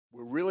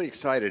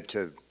excited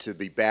to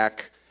be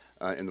back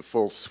in the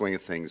full swing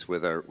of things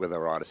with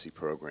our Odyssey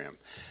program.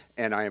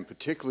 And I am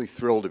particularly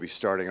thrilled to be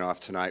starting off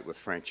tonight with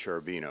Frank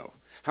Cerabino.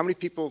 How many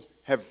people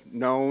have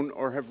known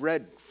or have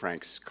read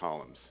Frank's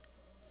columns?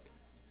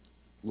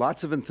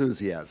 Lots of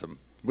enthusiasm,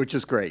 which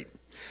is great.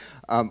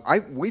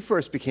 We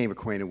first became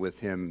acquainted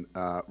with him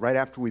right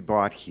after we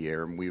bought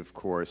here, and we, of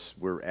course,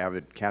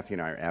 Kathy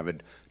and I are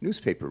avid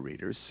newspaper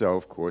readers, so,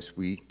 of course,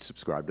 we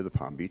subscribed to the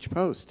Palm Beach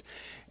Post.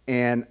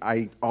 And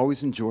I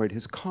always enjoyed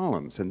his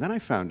columns, and then I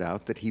found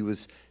out that he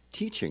was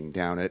teaching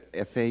down at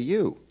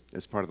FAU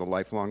as part of the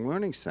Lifelong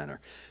Learning Center.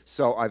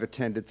 So I've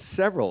attended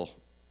several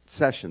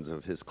sessions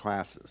of his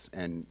classes,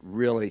 and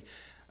really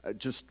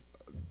just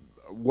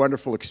a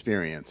wonderful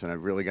experience, and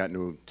I've really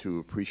gotten to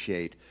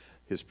appreciate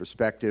his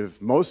perspective,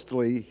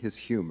 mostly his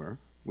humor,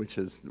 which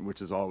has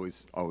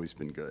always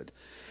been good.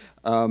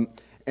 And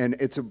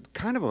it's a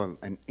kind of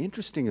an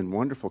interesting and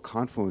wonderful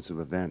confluence of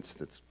events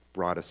that's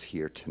brought us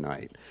here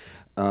tonight.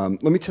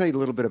 Let me tell you a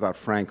little bit about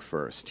Frank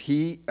first.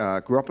 He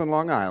grew up on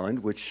Long Island,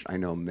 which I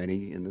know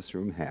many in this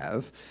room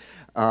have.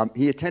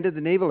 He attended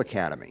the Naval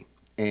Academy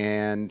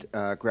and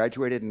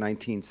graduated in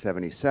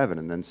 1977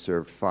 and then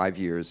served 5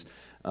 years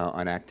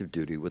on active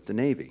duty with the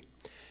Navy.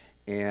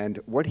 And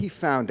what he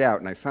found out,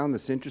 and I found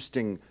this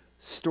interesting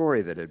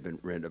story that had been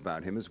written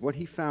about him, is what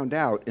he found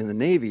out in the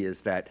Navy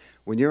is that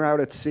when you're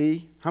out at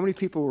sea, how many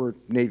people were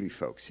Navy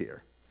folks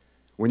here?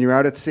 When you're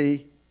out at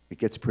sea, it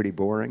gets pretty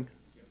boring.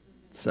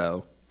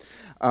 So,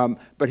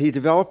 but he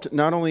developed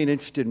not only an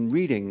interest in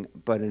reading,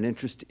 but an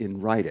interest in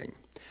writing.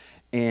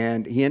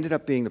 And he ended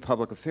up being the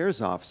public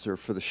affairs officer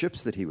for the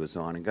ships that he was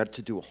on and got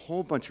to do a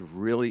whole bunch of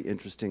really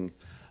interesting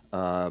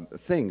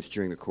things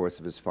during the course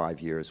of his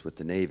 5 years with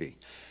the Navy.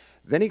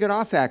 Then he got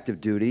off active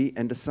duty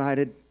and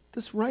decided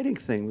this writing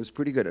thing was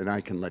pretty good. And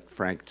I can let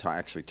Frank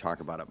actually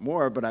talk about it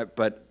more,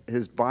 but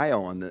his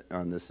bio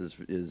on this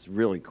is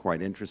really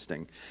quite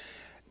interesting.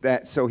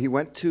 So he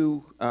went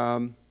to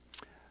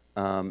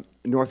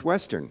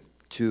Northwestern,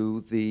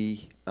 to the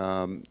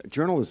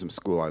journalism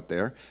school out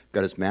there,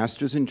 got his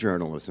master's in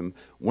journalism,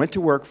 went to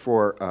work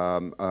for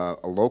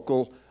a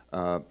local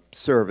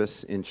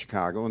service in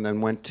Chicago, and then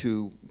went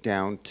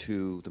down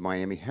to the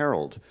Miami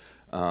Herald,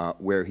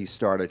 where he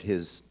started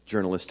his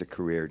journalistic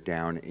career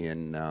down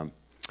in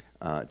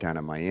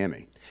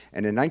Miami.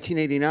 And in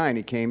 1989,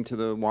 he came to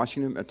the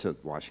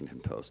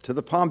to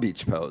the Palm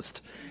Beach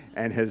Post,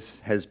 and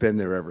has been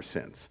there ever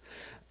since.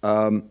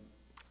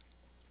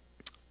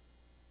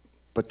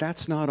 But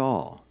that's not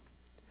all.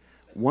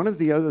 One of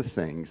the other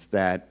things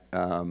that,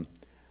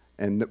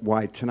 and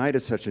why tonight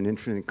is such an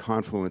interesting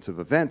confluence of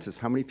events, is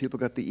how many people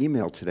got the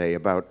email today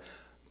about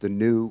our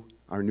new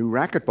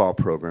racquetball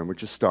program,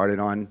 which just started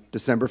on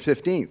December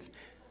 15th.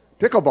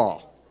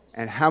 Pickleball.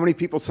 And how many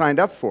people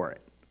signed up for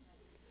it?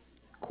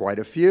 Quite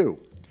a few.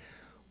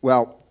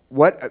 Well,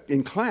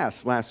 in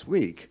class last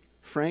week,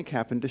 Frank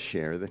happened to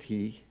share that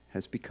he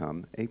has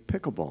become a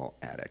pickleball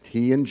addict.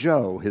 He and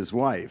Jo, his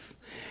wife.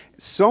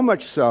 So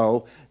much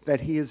so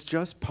that he has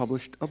just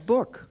published a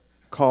book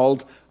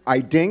called I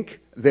Dink,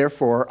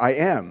 Therefore I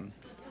Am.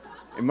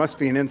 It must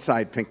be an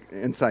inside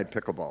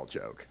pickleball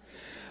joke.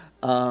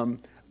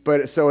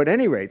 But so at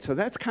any rate, so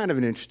that's kind of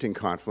an interesting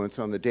confluence.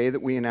 On the day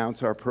that we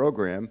announce our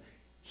program,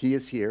 he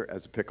is here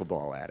as a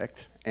pickleball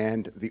addict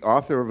and the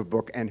author of a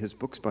book, and his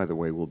books, by the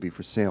way, will be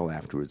for sale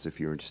afterwards if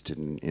you're interested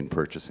in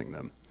purchasing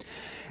them.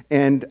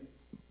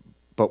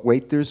 But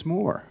wait, there's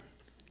more.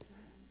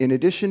 In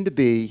addition to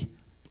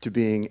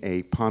being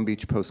a Palm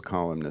Beach Post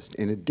columnist,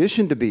 in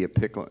addition to being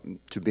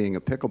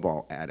a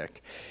pickleball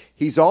addict,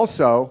 he's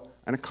also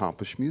an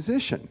accomplished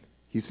musician.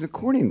 He's an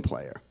accordion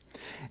player.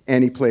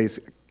 And he plays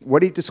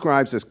what he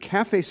describes as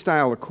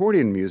cafe-style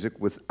accordion music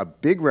with a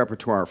big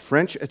repertoire of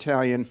French,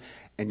 Italian,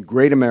 and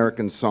great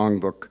American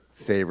songbook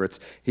favorites.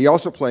 He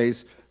also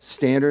plays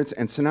standards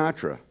and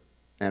Sinatra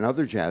and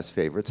other jazz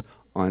favorites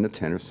on a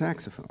tenor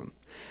saxophone.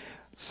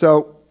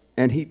 So,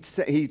 and he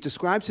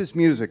describes his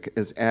music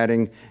as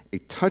adding a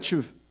touch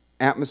of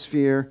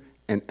atmosphere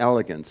and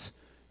elegance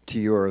to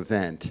your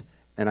event.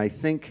 And I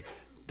think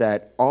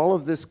that all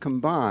of this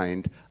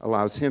combined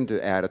allows him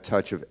to add a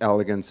touch of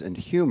elegance and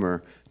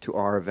humor to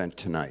our event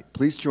tonight.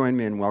 Please join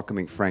me in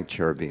welcoming Frank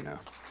Cerabino.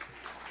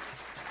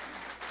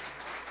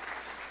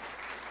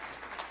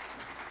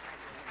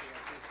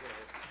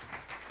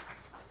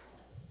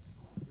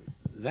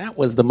 That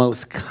was the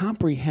most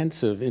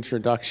comprehensive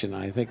introduction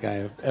I think I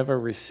have ever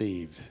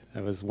received.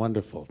 That was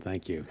wonderful.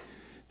 Thank you.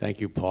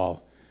 Thank you,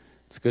 Paul.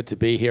 It's good to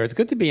be here. It's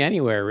good to be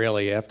anywhere,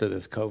 really, after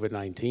this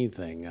COVID-19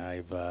 thing.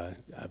 I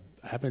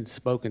haven't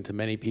spoken to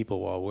many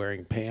people while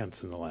wearing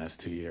pants in the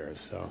last 2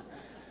 years, so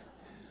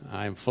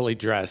I'm fully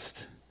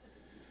dressed.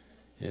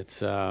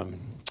 So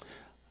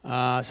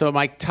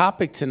my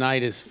topic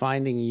tonight is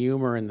finding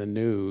humor in the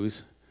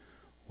news,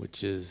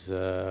 which is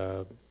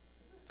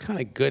kind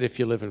of good if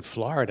you live in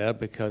Florida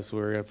because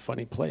we're a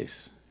funny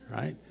place,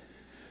 right?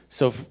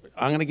 So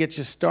I'm going to get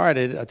you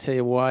started. I'll tell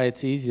you why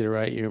it's easy to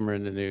write humor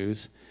in the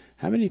news.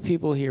 How many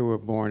people here were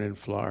born in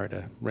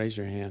Florida? Raise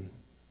your hand.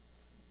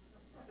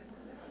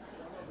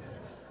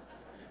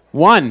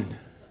 One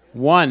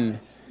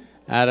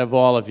out of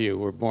all of you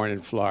were born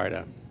in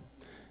Florida.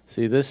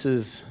 See, this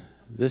is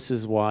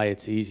why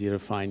it's easy to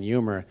find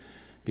humor,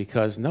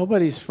 because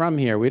nobody's from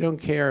here. We don't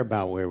care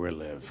about where we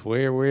live.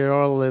 We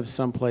all live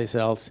someplace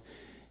else,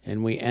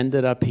 and we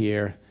ended up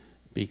here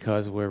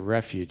because we're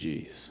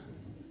refugees.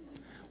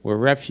 We're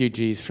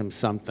refugees from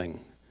something.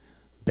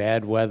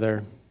 Bad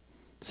weather,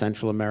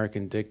 Central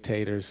American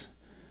dictators,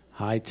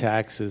 high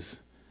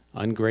taxes,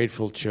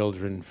 ungrateful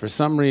children. For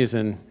some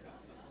reason,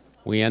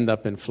 we end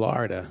up in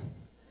Florida.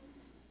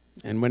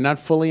 And we're not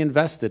fully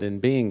invested in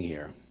being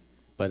here.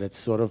 But it's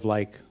sort of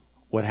like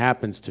what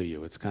happens to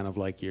you. It's kind of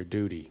like your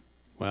duty.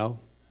 Well,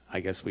 I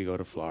guess we go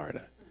to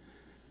Florida.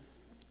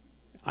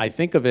 I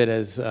think of it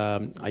as,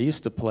 I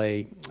used to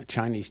play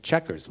Chinese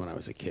checkers when I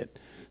was a kid.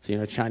 So, you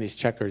know, Chinese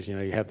checkers, you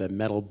know, you have that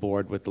metal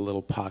board with the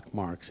little pock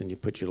marks, and you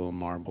put your little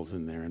marbles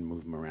in there and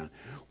move them around.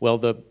 Well,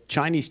 the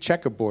Chinese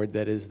checkerboard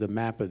that is the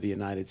map of the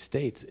United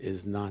States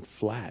is not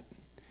flat.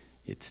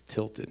 It's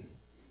tilted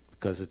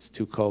because it's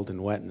too cold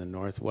and wet in the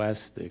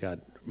Northwest. They got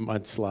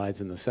mudslides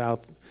in the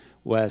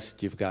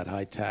Southwest. You've got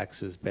high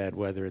taxes, bad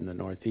weather in the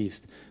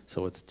Northeast,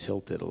 so it's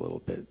tilted a little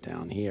bit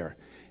down here.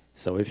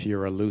 So if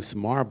you're a loose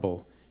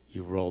marble,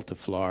 you roll to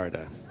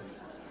Florida.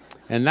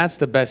 And that's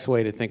the best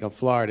way to think of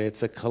Florida.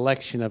 It's a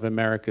collection of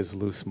America's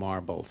loose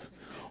marbles.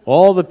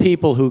 All the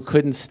people who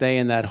couldn't stay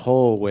in that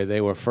hole where they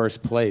were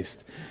first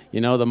placed. You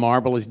know, the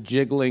marble is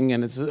jiggling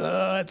and it's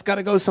got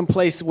to go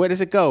someplace. Where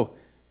does it go?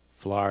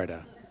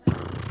 Florida.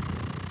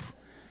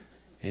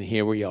 And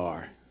here we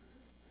are,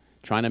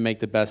 trying to make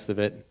the best of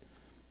it.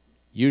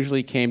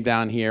 Usually came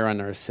down here on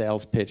our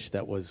sales pitch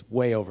that was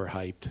way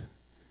overhyped.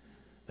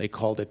 They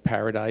called it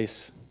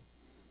paradise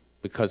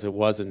because it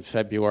was in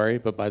February,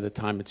 but by the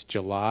time it's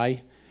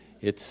July,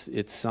 it's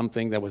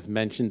something that was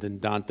mentioned in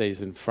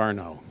Dante's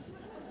Inferno.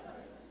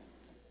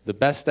 The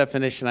best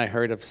definition I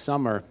heard of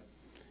summer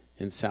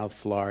in South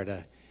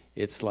Florida,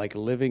 it's like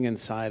living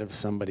inside of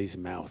somebody's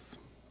mouth.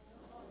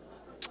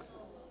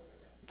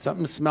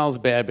 Something smells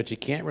bad, but you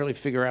can't really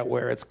figure out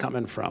where it's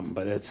coming from,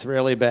 but it's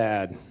really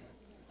bad.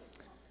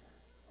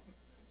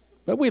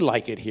 But we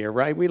like it here,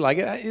 right? We like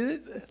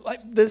it. Like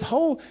the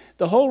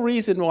whole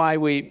reason why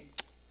we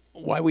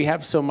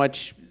have so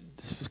much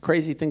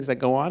crazy things that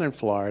go on in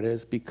Florida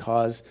is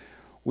because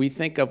we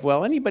think of,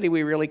 well, anybody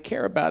we really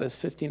care about is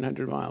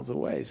 1,500 miles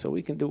away, so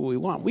we can do what we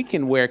want. We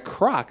can wear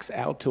Crocs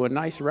out to a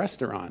nice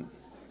restaurant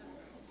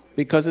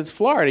because it's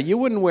Florida. You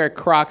wouldn't wear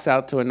Crocs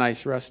out to a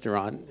nice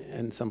restaurant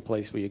in some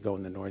place where you go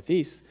in the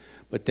Northeast.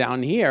 But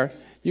down here,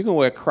 you can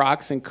wear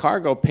Crocs and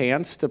cargo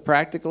pants to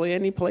practically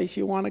any place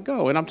you want to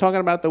go. And I'm talking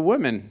about the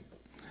women.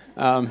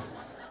 No,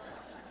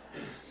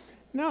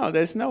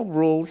 there's no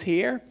rules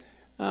here.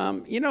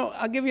 You know,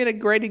 I'll give you a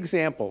great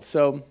example.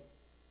 So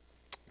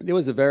there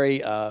was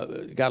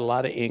got a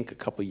lot of ink a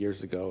couple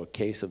years ago, a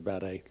case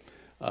about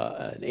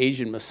an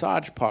Asian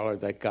massage parlor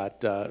that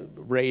got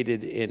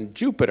raided in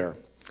Jupiter.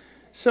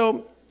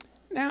 So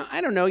now,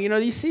 I don't know, you know,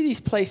 you see these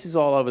places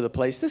all over the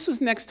place. This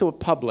was next to a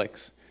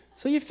Publix.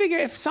 So you figure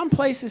if some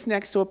place is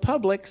next to a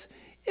Publix,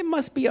 it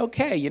must be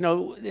okay. You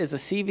know, there's a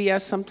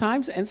CVS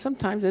sometimes, and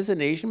sometimes there's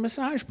an Asian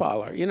massage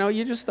parlor. You know,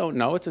 you just don't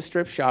know. It's a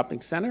strip shopping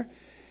center.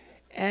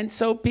 And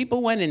so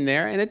people went in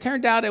there, and it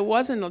turned out it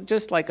wasn't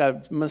just like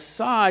a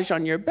massage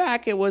on your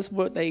back. It was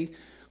what they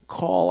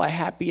call a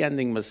happy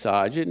ending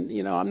massage. And,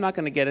 you know, I'm not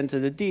going to get into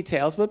the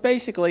details, but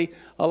basically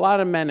a lot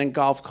of men in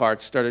golf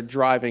carts started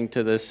driving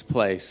to this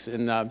place.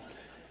 And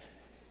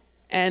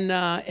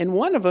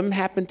one of them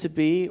happened to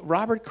be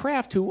Robert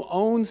Kraft, who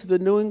owns the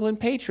New England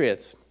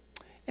Patriots.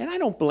 And I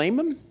don't blame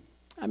him.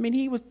 I mean,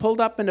 he was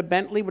pulled up in a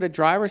Bentley with a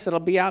driver, said,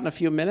 I'll be out in a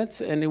few minutes.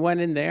 And he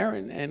went in there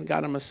and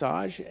got a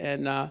massage.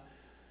 And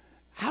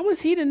how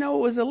was he to know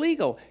it was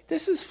illegal?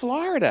 This is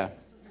Florida.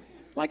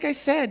 Like I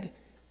said,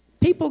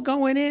 people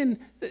going in,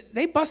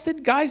 they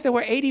busted guys that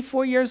were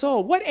 84 years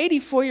old. What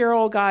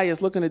 84-year-old guy is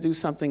looking to do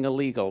something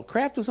illegal?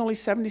 Kraft was only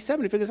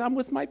 77. He figures, I'm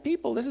with my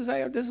people. This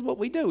is what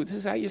we do. This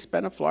is how you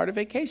spend a Florida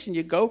vacation.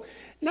 You go.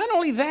 Not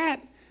only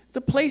that,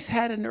 the place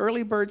had an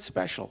early bird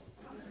special.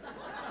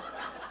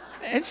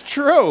 It's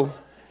true.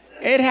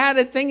 It had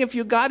a thing, if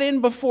you got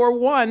in before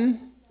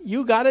 1,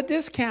 you got a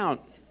discount.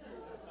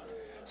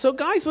 So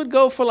guys would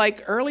go for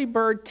like early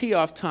bird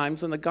tee-off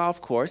times on the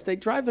golf course. They'd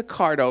drive the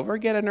cart over,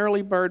 get an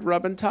early bird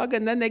rub and tug,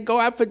 and then they'd go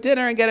out for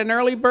dinner and get an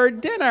early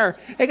bird dinner.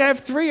 They could have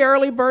 3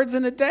 early birds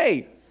in a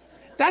day.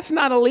 That's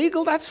not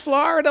illegal. That's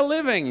Florida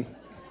living.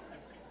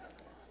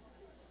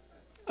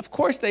 Of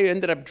course, they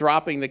ended up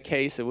dropping the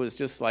case. It was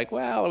just like,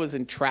 well, it was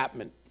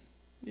entrapment.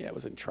 Yeah, it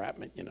was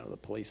entrapment. You know, the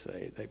police,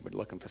 they were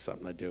looking for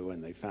something to do,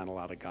 and they found a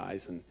lot of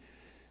guys, and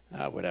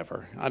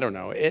whatever. I don't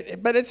know.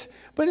 But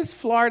it's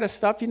Florida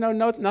stuff. You know,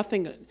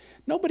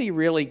 nobody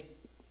really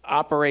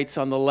operates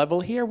on the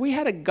level here. We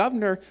had a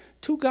governor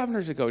 2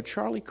 governors ago,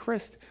 Charlie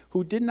Crist,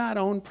 who did not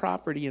own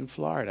property in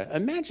Florida.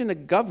 Imagine a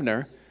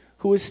governor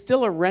who is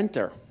still a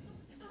renter.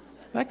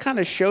 That kind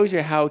of shows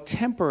you how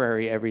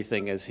temporary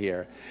everything is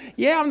here.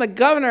 Yeah, I'm the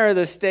governor of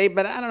the state,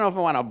 but I don't know if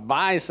I want to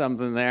buy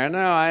something there. No,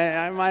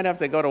 I might have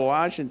to go to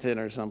Washington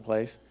or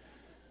someplace.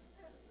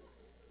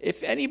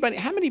 if anybody,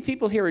 how many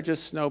people here are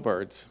just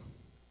snowbirds?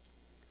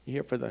 You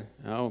here for the,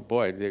 oh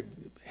boy, they're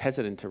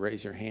hesitant to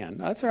raise your hand.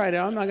 No, that's all right,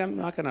 I'm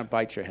not going to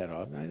bite your head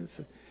off.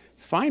 It's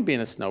fine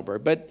being a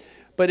snowbird.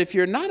 But if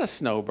you're not a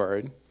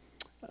snowbird,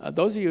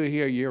 those of you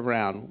here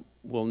year-round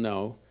will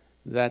know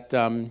that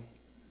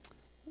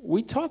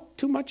we talk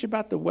too much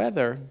about the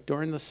weather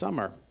during the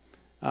summer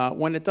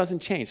when it doesn't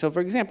change. So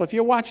for example, if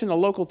you're watching a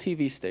local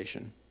TV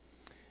station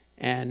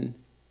and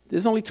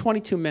there's only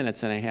 22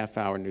 minutes in a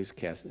half-hour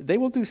newscast, they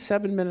will do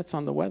 7 minutes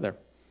on the weather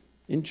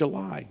in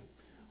July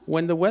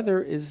when the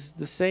weather is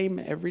the same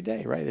every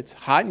day, right? It's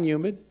hot and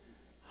humid,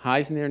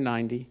 highs near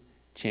 90,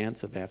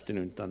 chance of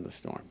afternoon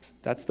thunderstorms.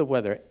 That's the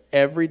weather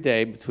every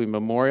day between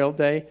Memorial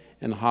Day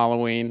and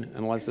Halloween,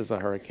 unless there's a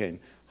hurricane.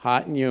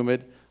 Hot and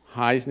humid,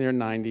 highs near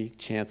 90,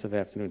 chance of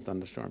afternoon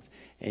thunderstorms.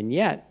 And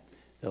yet,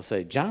 they'll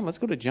say, John, let's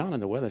go to John in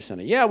the Weather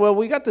Center. Yeah, well,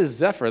 we got this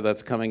zephyr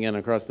that's coming in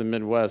across the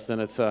Midwest,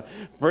 and it's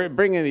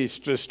bringing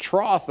this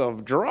trough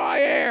of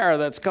dry air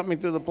that's coming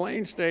through the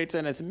Plain States,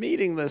 and it's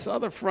meeting this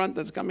other front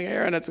that's coming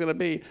here, and it's going to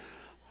be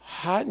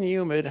hot and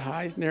humid,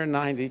 highs near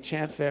 90,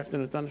 chance of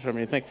afternoon thunderstorm.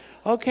 And you think,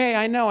 okay,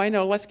 I know,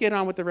 let's get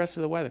on with the rest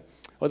of the weather,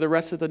 or the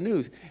rest of the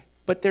news.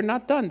 But they're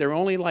not done. They're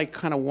only like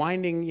kind of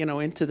winding,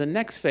 into the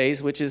next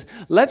phase, which is,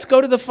 let's go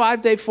to the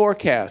 5-day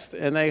forecast.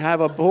 And they have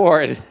a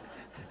board.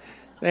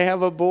 They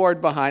have a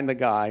board behind the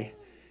guy,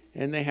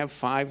 and they have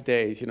 5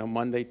 days,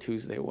 Monday,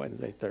 Tuesday,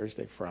 Wednesday,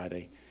 Thursday,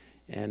 Friday.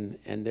 And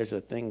there's a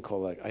thing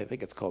called, I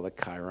think it's called a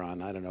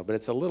Chiron, I don't know, but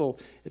it's a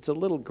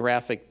little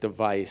graphic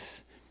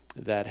device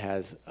that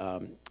has,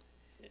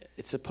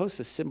 it's supposed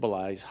to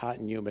symbolize hot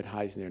and humid,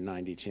 highs near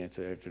 90, chance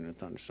of afternoon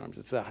thunderstorms.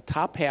 It's the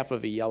top half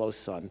of a yellow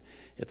sun.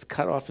 It's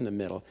cut off in the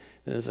middle.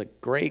 And there's a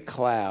gray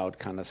cloud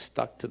kind of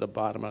stuck to the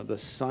bottom of the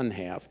sun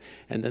half.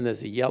 And then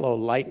there's a yellow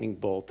lightning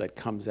bolt that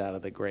comes out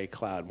of the gray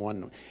cloud.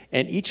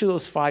 And each of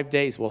those 5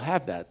 days will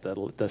have that,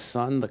 the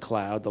sun, the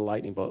cloud, the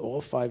lightning bolt,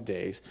 all 5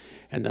 days.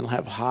 And then it'll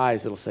have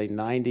highs. It'll say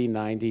 90,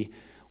 90.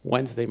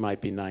 Wednesday might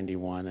be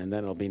 91, and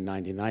then it'll be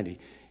 90, 90.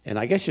 And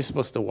I guess you're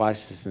supposed to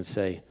watch this and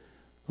say,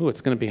 ooh,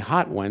 it's going to be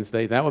hot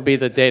Wednesday. That would be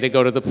the day to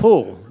go to the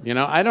pool.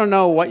 I don't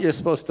know what you're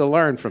supposed to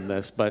learn from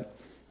this, but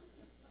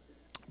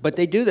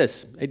they do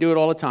this. They do it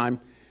all the time.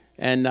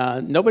 And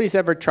nobody's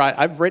ever tried.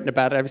 I've written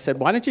about it. I've said,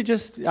 why don't you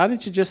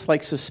just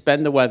like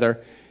suspend the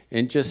weather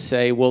and just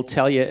say, we'll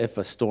tell you if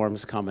a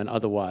storm's coming.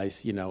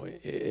 Otherwise,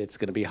 it's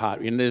going to be hot.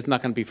 There's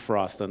not going to be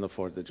frost on the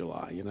 4th of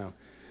July,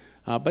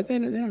 But they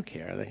don't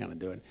care. They kind of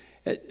do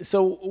it.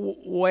 So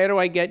where do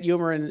I get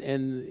humor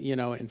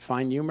and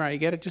find humor? I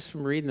get it just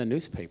from reading the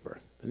newspaper.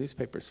 The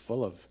newspaper's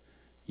full of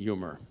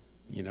humor,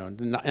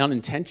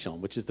 unintentional,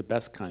 which is the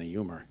best kind of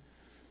humor.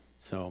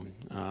 So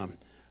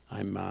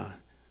I'm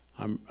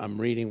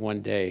reading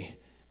one day,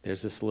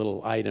 there's this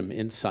little item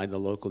inside the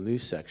local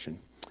news section,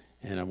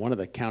 and one of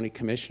the county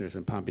commissioners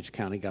in Palm Beach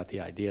County got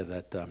the idea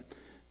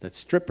that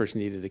strippers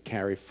needed to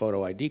carry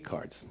photo ID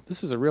cards.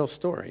 This was a real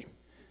story.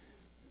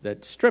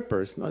 That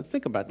strippers,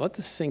 think about it, let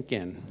this sink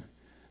in,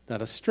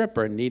 that a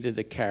stripper needed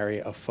to carry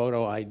a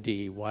photo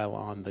ID while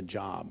on the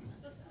job.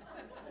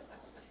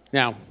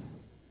 Now,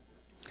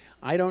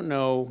 I don't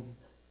know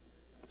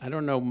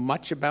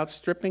much about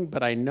stripping,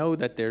 but I know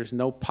that there's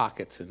no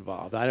pockets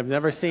involved. I've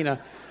never seen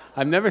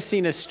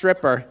a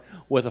stripper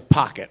with a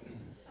pocket.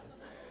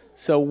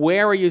 So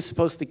where are you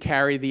supposed to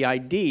carry the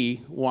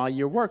ID while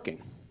you're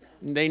working?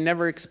 They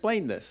never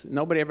explained this.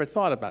 Nobody ever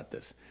thought about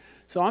this.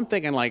 So I'm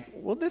thinking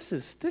well,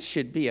 this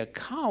should be a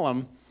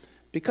column,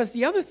 because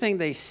the other thing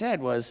they said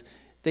was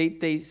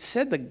they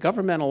said the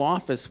governmental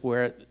office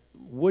where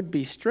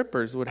would-be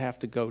strippers would have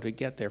to go to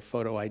get their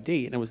photo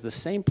ID, and it was the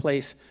same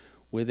place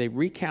where they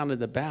recounted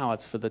the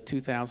ballots for the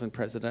 2000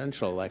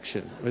 presidential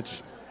election,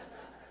 which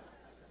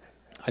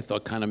I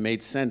thought kind of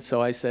made sense. So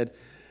I said,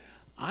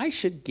 I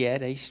should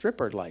get a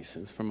stripper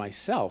license for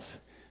myself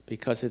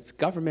because it's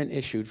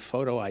government-issued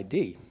photo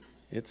ID.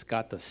 It's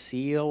got the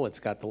seal,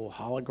 it's got the little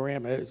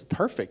hologram, it's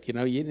perfect, you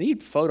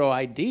need photo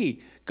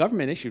ID.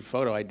 Government-issued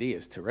photo ID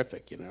is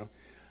terrific,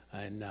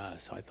 And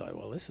so I thought,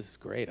 well, this is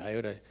great. I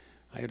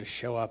ought to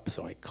show up.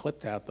 So I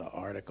clipped out the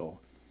article,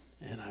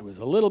 and I was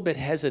a little bit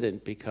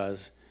hesitant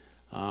because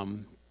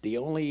the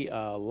only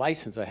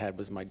license I had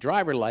was my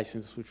driver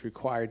license, which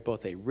required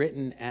both a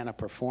written and a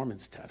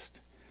performance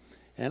test.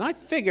 And I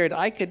figured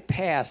I could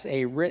pass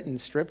a written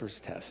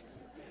stripper's test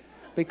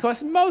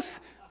because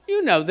most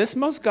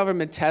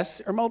government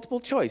tests are multiple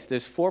choice.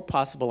 There's 4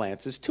 possible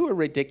answers. 2 are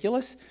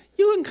ridiculous.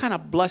 You can kind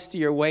of bluster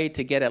your way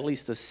to get at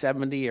least a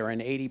 70 or an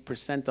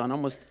 80% on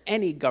almost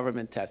any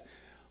government test.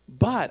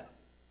 But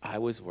I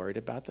was worried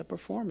about the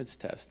performance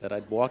test, that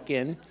I'd walk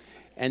in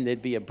and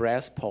there'd be a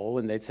brass pole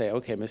and they'd say,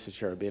 okay, Mr.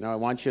 Cerabino, I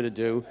want you to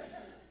do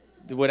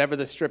whatever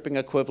the stripping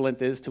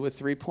equivalent is to a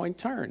 3-point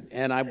turn.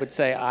 And I would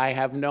say, I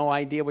have no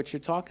idea what you're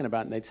talking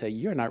about. And they'd say,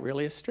 you're not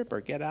really a stripper.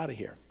 Get out of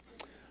here.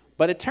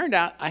 But it turned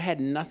out I had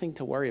nothing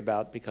to worry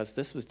about because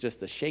this was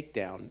just a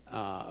shakedown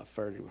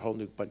for a whole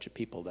new bunch of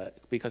people.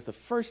 Because the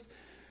first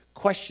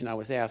question I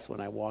was asked when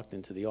I walked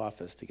into the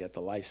office to get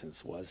the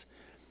license was,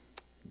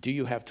 do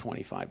you have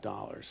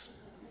 $25?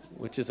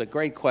 which is a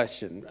great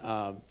question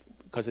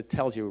because it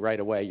tells you right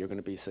away you're going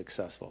to be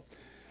successful.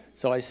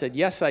 So I said,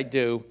 yes, I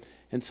do.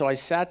 And so I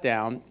sat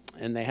down,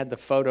 and they had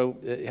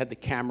the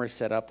camera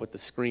set up with the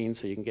screen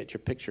so you can get your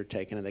picture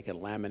taken, and they could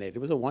laminate it. It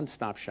was a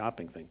one-stop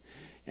shopping thing.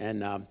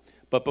 And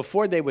but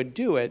before they would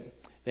do it,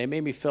 they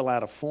made me fill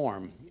out a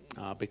form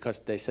because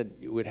they said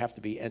it would have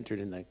to be entered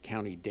in the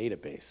county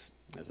database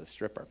as a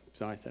stripper.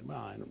 So I said, well,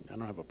 I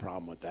don't have a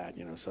problem with that,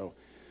 you know. So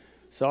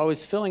I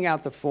was filling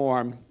out the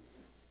form.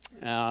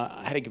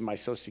 I had to give my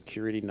social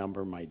security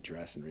number, my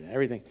address, and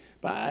everything.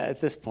 But at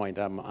this point,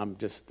 I'm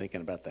just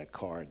thinking about that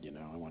card, you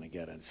know. I want to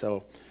get it.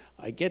 So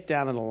I get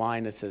down in the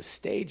line that says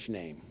stage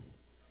name.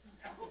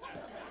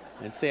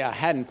 And see, I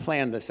hadn't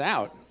planned this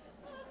out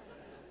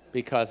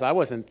because I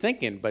wasn't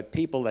thinking, but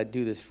people that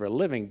do this for a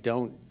living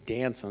don't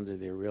dance under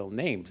their real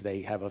names.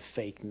 They have a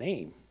fake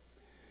name.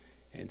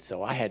 And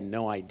so I had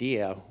no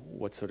idea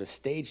what sort of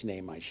stage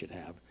name I should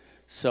have.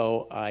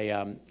 So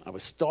I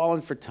was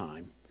stalling for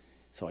time.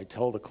 So I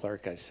told the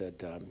clerk, I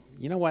said,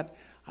 you know what?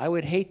 I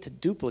would hate to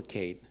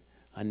duplicate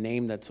a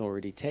name that's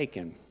already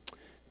taken.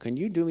 Can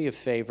you do me a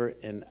favor?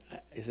 And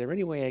is there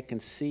any way I can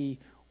see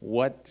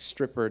what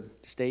stripper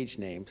stage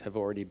names have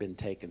already been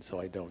taken so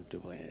I don't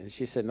duplicate? And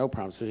she said, no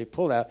problem. So she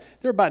pulled out.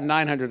 There were about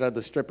 900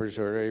 other strippers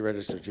who are already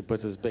registered. She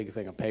puts this big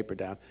thing of paper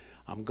down.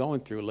 I'm going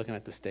through looking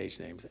at the stage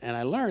names. And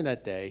I learned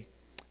that day,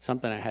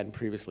 something I hadn't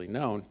previously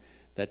known,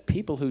 that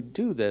people who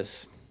do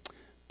this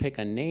pick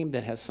a name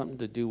that has something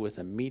to do with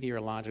a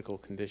meteorological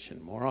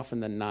condition. More often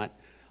than not,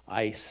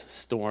 ice,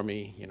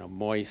 stormy, you know,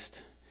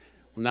 moist.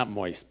 Well, not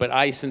moist, but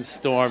ice and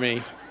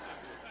stormy.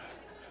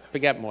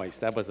 Forget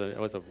moist. That was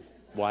a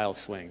wild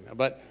swing.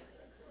 But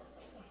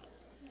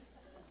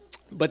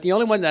the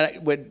only one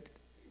that would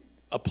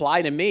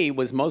apply to me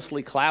was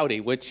mostly cloudy,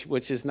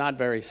 which is not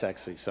very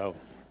sexy. So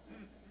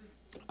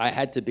I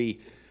had to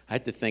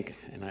think,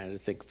 and I had to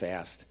think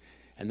fast.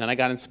 And then I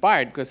got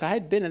inspired because I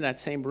had been in that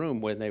same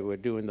room when they were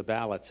doing the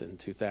ballots in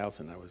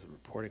 2000. I was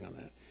reporting on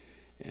that.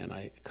 And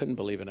I couldn't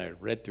believe it. I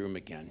read through them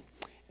again.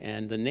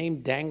 And the name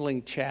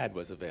Dangling Chad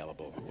was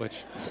available,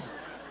 which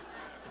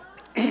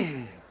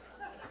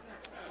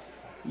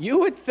you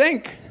would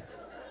think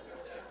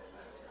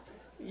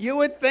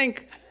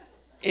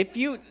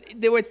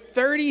there were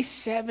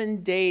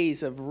 37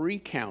 days of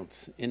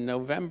recounts in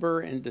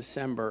November and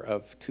December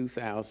of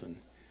 2000.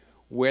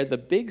 Where the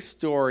big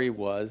story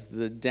was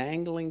the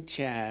dangling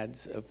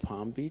chads of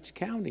Palm Beach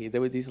County. There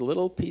were these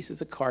little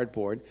pieces of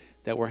cardboard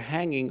that were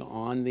hanging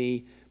on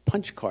the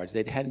punch cards.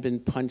 They hadn't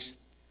been punched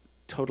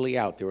totally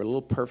out. They were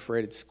little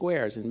perforated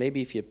squares, and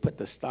maybe if you put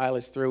the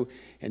stylus through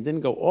and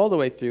didn't go all the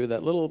way through,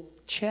 that little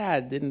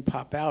chad didn't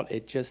pop out.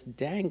 It just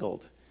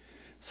dangled.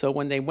 So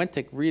when they went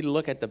to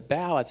re-look at the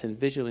ballots and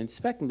visually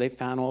inspect them, they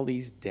found all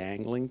these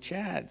dangling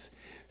chads.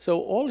 So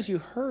all you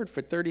heard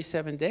for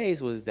 37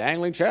 days was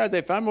dangling chads.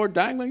 They found more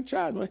dangling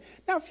chads.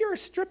 Now, if you're a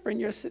stripper and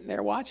you're sitting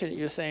there watching it,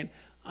 you're saying,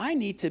 I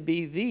need to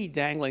be the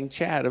dangling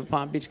chad of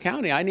Palm Beach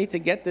County. I need to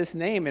get this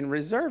name and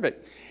reserve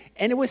it.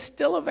 And it was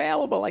still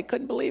available. I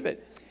couldn't believe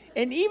it.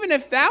 And even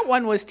if that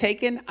one was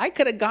taken, I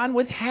could have gone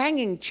with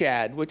hanging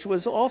chad, which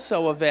was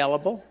also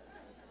available.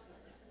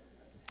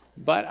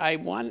 But I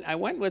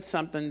went with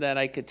something that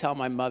I could tell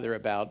my mother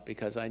about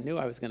because I knew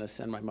I was going to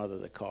send my mother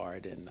the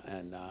card.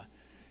 And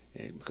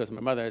because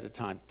my mother at the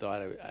time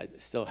thought I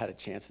still had a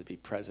chance to be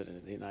president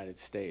of the United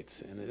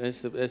States, and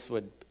this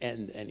would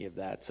end any of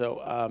that.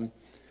 So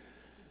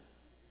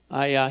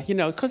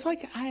because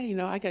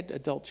I got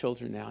adult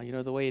children now. You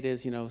know the way it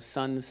is. You know,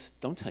 sons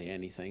don't tell you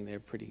anything.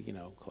 They're pretty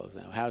close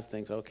now. How's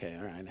things? Okay,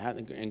 all right.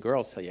 And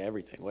girls tell you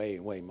everything,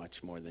 way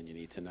much more than you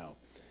need to know.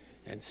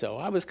 And so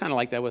I was kind of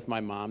like that with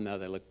my mom. Now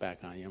that I look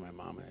back on, my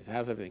mom,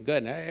 how's everything?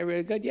 Good.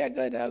 Everybody good? Yeah,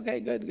 good.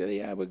 Okay, good.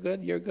 Yeah, we're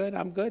good. You're good.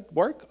 I'm good.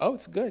 Work? Oh,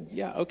 it's good.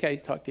 Yeah, okay.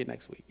 Talk to you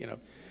next week.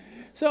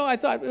 So I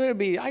thought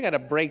I got to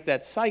break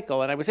that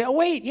cycle. And I would say, oh,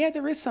 wait, yeah,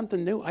 there is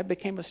something new. I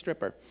became a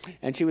stripper.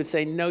 And she would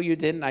say, no, you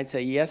didn't. I'd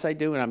say, yes, I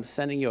do. And I'm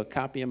sending you a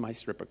copy of my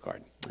stripper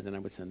card. And then I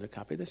would send her a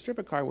copy of the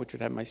stripper card, which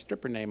would have my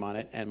stripper name on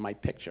it and my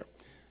picture,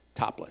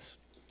 topless,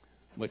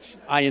 which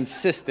I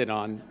insisted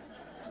on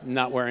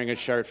not wearing a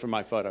shirt for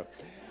my photo.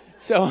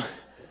 So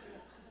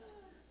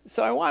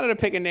I wanted to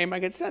pick a name I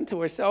could send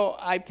to her. So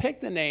I picked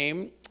the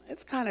name.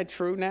 It's kind of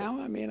true now.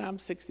 I mean, I'm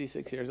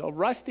 66 years old.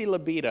 Rusty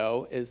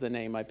Libido is the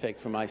name I picked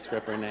for my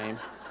stripper name.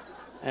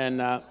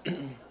 And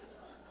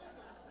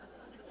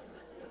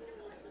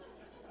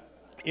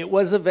it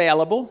was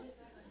available.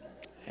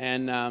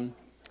 And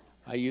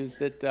I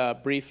used it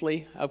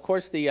briefly. Of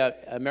course, the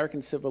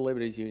American Civil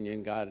Liberties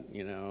Union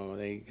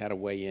they had to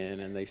weigh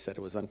in, and they said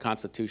it was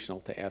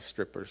unconstitutional to ask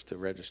strippers to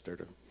register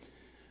to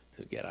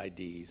get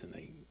IDs, and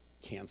they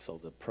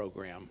canceled the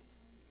program.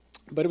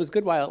 But it was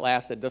good while it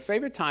lasted. The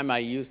favorite time I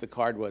used the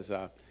card was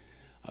I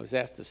was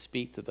asked to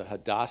speak to the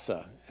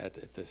Hadassah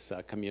at this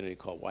community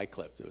called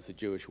Wycliffe. It was a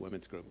Jewish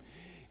women's group.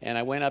 And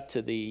I went up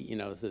to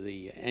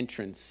the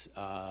entrance,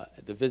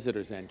 the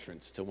visitor's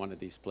entrance to one of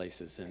these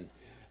places, and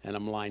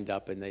I'm lined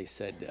up, and they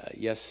said,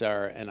 yes,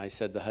 sir. And I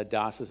said, the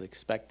Hadassah's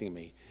expecting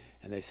me.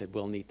 And they said,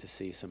 we'll need to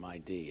see some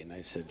ID. And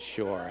I said,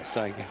 sure.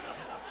 So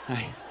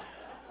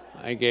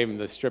I gave them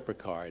the stripper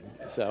card.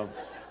 So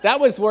that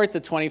was worth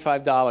the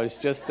 $25,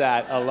 just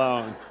that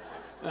alone.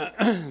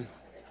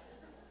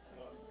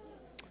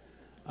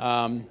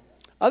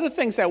 Other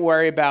things that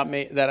worry about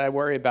me, that I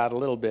worry about a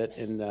little bit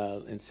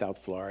in South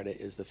Florida,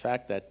 is the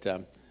fact that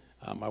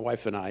my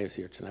wife and I, who's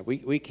here tonight,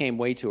 we came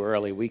way too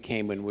early. We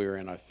came when we were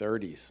in our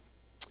 30s,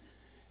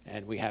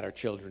 and we had our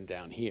children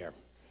down here.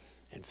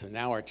 And so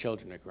now our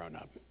children are grown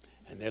up,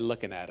 and they're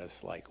looking at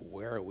us like,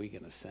 where are we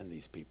going to send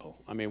these people?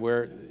 I mean,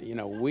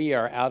 we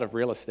are out of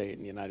real estate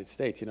in the United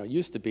States. It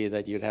used to be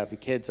that you'd have the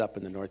kids up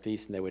in the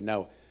Northeast, and they would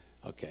know,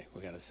 okay,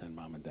 we got to send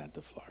mom and dad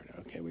to Florida.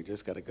 Okay, we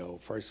just got to go.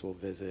 First we'll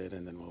visit,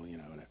 and then we'll,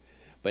 whatever.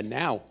 But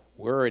now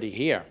we're already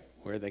here.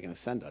 Where are they going to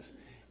send us?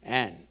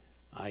 And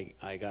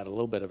I got a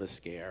little bit of a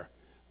scare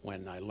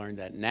when I learned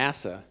that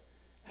NASA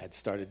had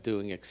started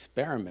doing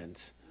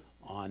experiments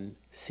on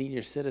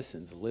senior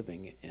citizens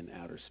living in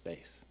outer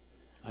space.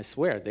 I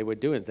swear, we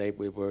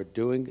were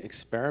doing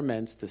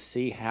experiments to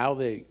see how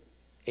the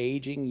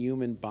aging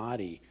human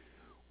body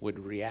would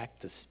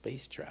react to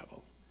space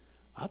travel.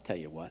 I'll tell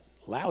you what,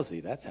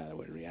 lousy, that's how it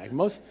would react.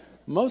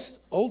 Most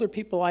older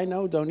people I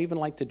know don't even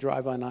like to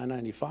drive on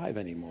I-95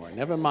 anymore.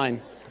 Never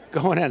mind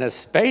going in a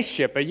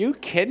spaceship. Are you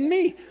kidding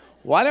me?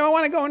 Why do I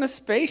want to go in a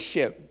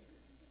spaceship?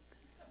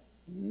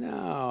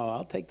 No,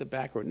 I'll take the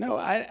back road. No,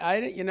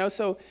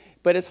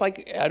 but it's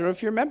like, I don't know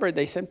if you remember,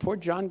 they sent poor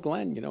John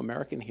Glenn,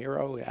 American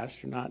hero,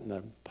 astronaut in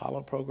the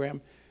Apollo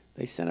program.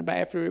 They sent him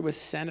back after he was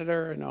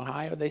senator in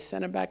Ohio. They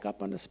sent him back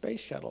up on the space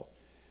shuttle.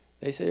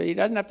 They said he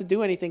doesn't have to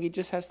do anything. He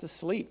just has to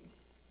sleep.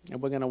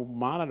 And we're going to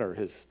monitor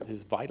his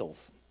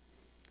vitals.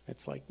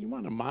 It's like, you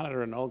want to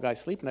monitor an old guy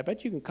sleeping? I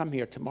bet you can come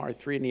here tomorrow,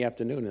 3 in the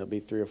afternoon, and there'll be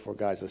 3 or 4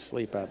 guys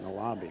asleep out in the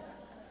lobby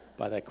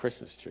by that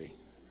Christmas tree.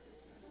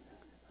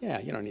 Yeah,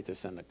 you don't need to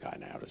send a guy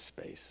to outer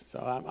space. So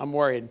I'm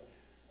worried.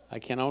 I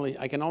can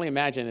only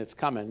imagine it's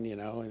coming,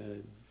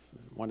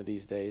 one of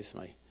these days.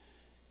 And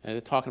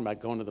they're talking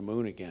about going to the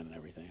moon again and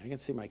everything. I can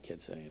see my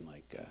kids saying,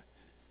 like,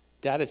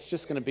 Dad, it's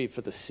just going to be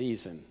for the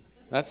season.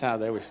 That's how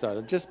they were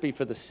started. Just be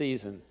for the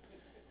season.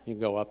 You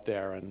can go up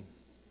there and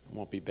it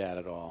won't be bad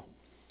at all.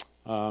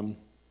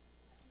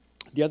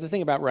 The other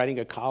thing about writing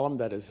a column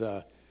that is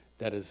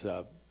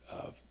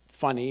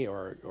funny,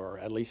 or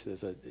at least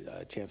there's a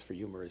chance for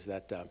humor, is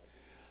that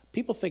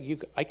people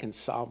think I can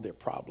solve their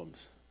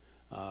problems,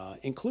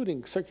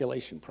 including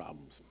circulation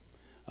problems.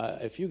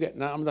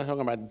 Now I'm not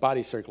talking about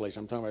body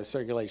circulation, I'm talking about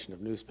circulation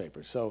of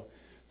newspapers.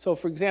 So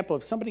for example,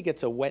 if somebody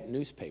gets a wet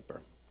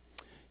newspaper,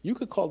 you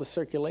could call the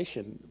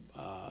circulation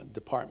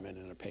department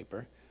in a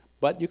paper,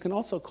 but you can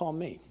also call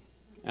me.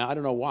 Now, I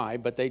don't know why,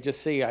 but they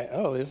just see,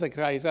 there's a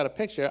guy, he's got a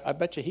picture, I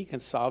bet you he can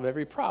solve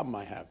every problem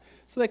I have.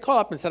 So they call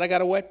up and said, I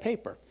got a wet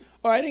paper,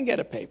 or I didn't get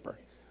a paper,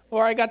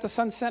 or I got the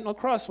Sun Sentinel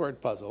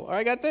crossword puzzle, or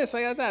I got this,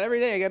 I got that. Every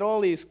day I get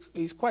all these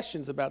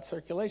questions about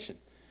circulation.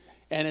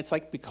 And it's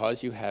like,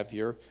 because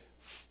you're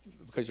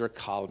a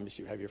columnist,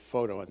 you have your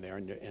photo in there,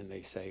 and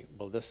they say,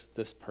 well,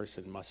 this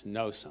person must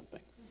know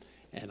something,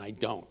 and I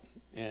don't.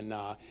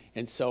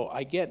 And so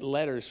I get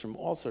letters from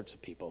all sorts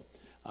of people,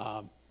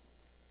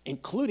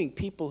 including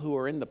people who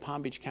are in the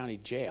Palm Beach County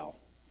Jail.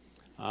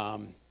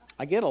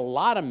 I get a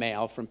lot of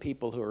mail from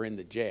people who are in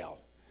the jail.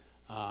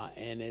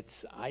 And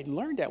I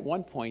learned at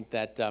one point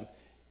that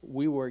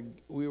we were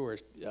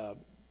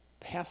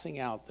passing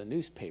out the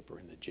newspaper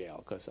in the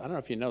jail, because I don't know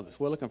if you know this,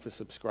 we're looking for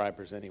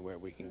subscribers anywhere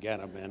we can get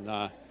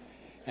them.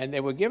 And they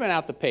were giving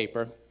out the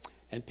paper,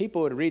 and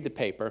people would read the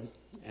paper,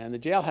 and the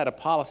jail had a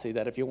policy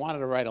that if you wanted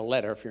to write a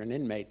letter, if you're an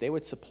inmate, they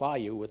would supply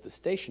you with the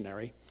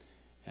stationery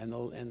and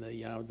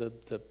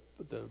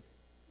the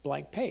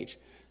blank page.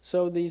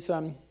 So these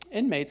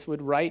inmates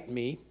would write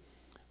me.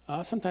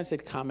 Sometimes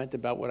they'd comment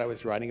about what I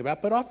was writing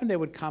about, but often they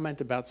would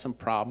comment about some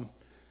problem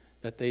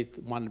that they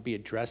wanted to be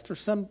addressed, or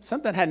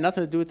something that had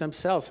nothing to do with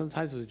themselves.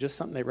 Sometimes it was just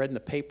something they read in the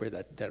paper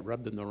that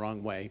rubbed them the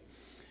wrong way.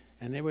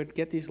 And they would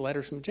get these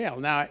letters from jail.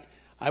 Now,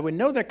 I would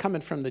know they're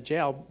coming from the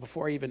jail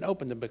before I even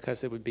opened them,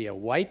 because it would be a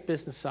white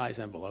business-size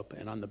envelope,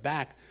 and on the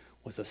back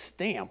was a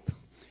stamp.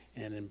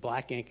 And in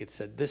black ink, it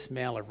said, this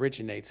mail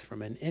originates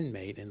from an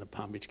inmate in the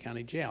Palm Beach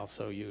County Jail.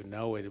 So you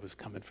know it was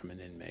coming from an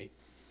inmate.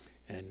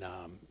 And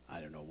I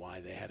don't know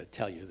why they had to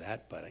tell you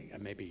that, but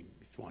maybe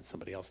if you want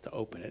somebody else to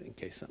open it in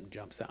case something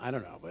jumps out. I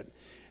don't know. But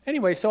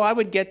anyway, so I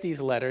would get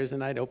these letters,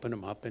 and I'd open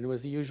them up, and it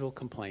was the usual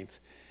complaints.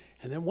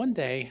 And then one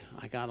day,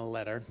 I got a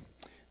letter,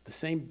 the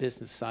same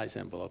business-size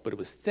envelope, but it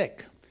was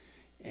thick.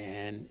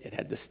 And it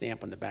had the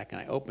stamp on the back,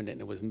 and I opened it,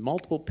 and it was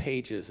multiple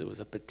pages. It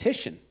was a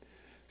petition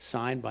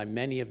signed by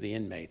many of the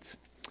inmates,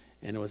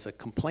 and it was a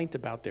complaint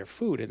about their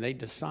food, and they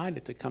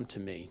decided to come to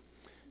me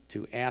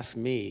to ask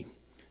me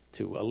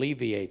to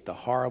alleviate the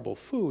horrible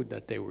food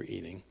that they were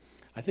eating.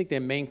 I think their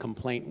main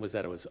complaint was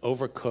that it was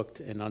overcooked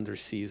and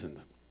under-seasoned.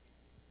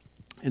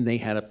 And they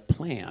had a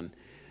plan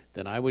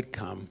that I would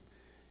come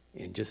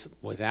and just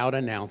without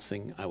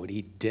announcing, I would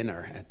eat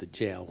dinner at the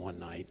jail one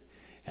night,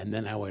 and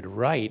then I would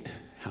write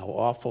how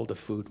awful the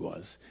food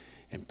was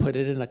and put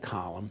it in a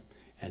column,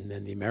 And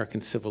then the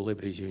American Civil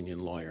Liberties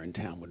Union lawyer in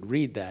town would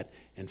read that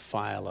and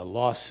file a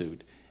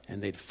lawsuit,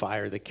 and they'd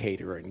fire the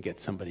caterer and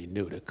get somebody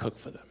new to cook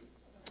for them.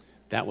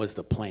 That was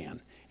the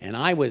plan. And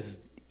I was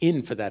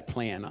in for that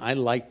plan. I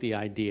liked the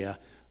idea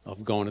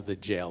of going to the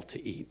jail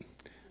to eat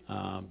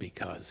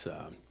because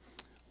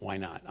why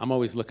not? I'm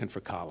always looking for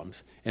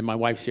columns. And my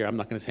wife's here. I'm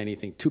not going to say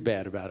anything too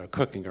bad about her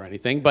cooking or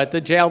anything, but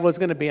the jail was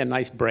going to be a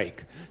nice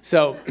break.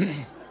 So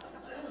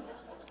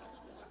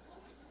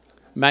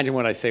imagine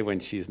what I say when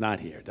she's not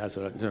here. That's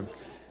what no,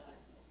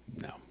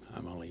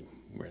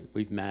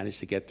 we've managed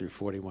to get through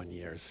 41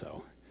 years,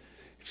 so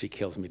if she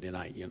kills me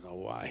tonight, you know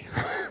why.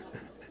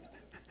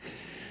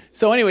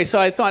 So anyway, so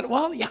I thought,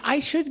 well, yeah, I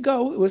should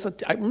go.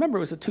 I remember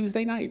it was a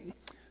Tuesday night.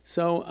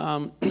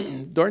 So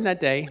during that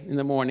day, in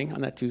the morning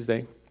on that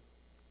Tuesday,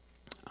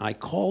 I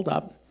called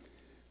up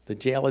the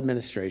jail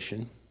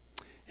administration,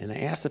 and I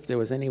asked if there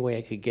was any way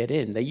I could get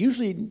in. They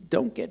usually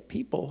don't get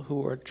people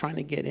who are trying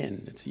to get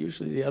in. It's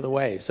usually the other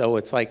way. So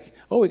it's like,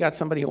 oh, we got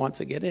somebody who wants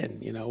to get in.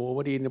 You know, well,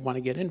 what do you want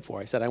to get in for?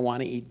 I said, I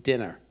want to eat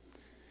dinner.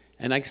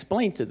 And I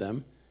explained to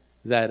them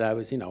that I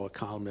was, a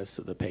columnist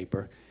of the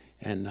paper,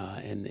 and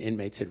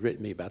inmates had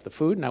written me about the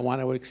food, and I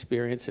wanted to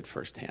experience it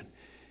firsthand.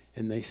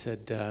 And they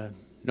said,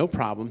 no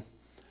problem.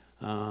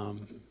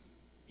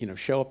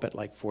 Show up at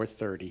like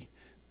 4:30.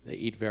 They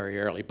eat very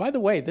early. By the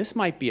way, this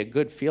might be a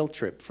good field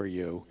trip for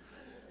you.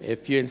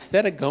 If you,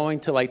 instead of going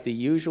to like the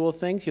usual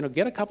things,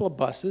 get a couple of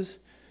buses,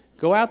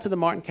 go out to the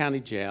Martin County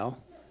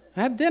Jail,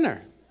 have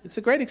dinner. It's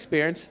a great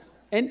experience.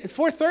 And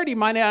 4:30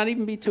 might not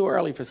even be too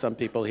early for some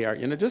people here.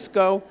 Just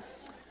go,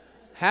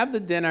 have the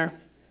dinner,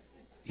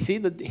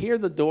 hear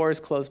the doors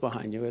close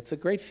behind you. It's a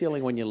great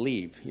feeling when you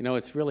leave.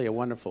 It's really a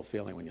wonderful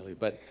feeling when you leave.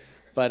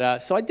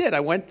 But so I did. I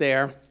went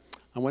there.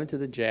 I went into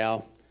the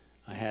jail.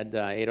 I had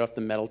ate off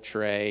the metal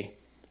tray.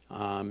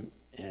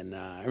 And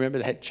I remember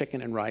they had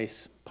chicken and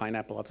rice,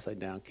 pineapple upside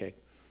down cake.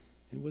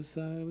 It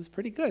was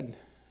pretty good.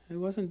 It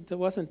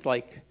wasn't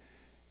like,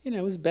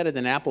 it was better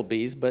than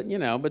Applebee's, but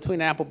between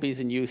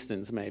Applebee's and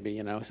Houston's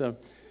maybe, So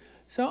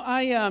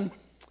I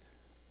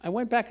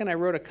went back and I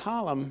wrote a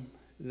column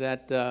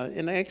that,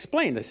 and I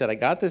explained. I said I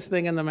got this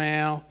thing in the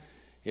mail.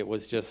 It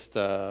was just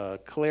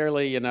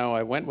clearly,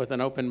 I went with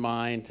an open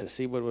mind to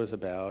see what it was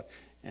about,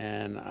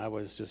 and I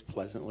was just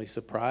pleasantly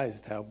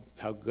surprised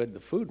how good the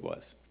food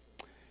was.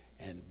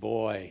 And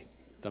boy,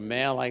 the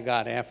mail I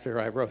got after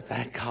I wrote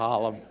that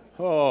column,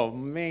 oh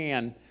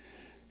man.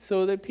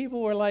 So the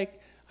people were like,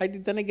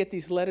 then I get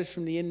these letters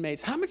from the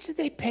inmates. How much did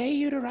they pay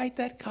you to write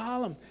that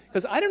column?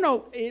 Because I don't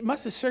know, it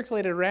must have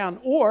circulated around,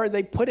 or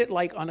they put it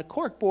like on a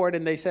cork board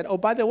and they said, oh,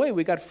 by the way,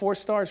 we got 4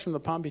 stars from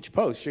the Palm Beach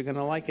Post. You're going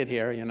to like it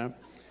here,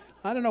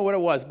 I don't know what it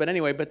was, but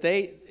anyway,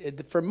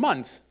 for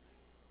months,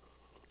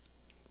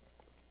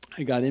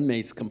 I got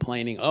inmates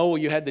complaining, oh,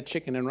 you had the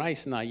chicken and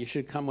rice now. You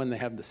should come when they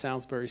have the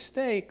Salisbury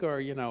steak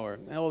or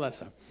all that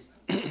stuff.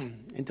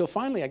 Until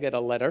finally I get a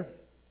letter,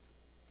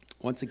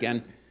 once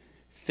again,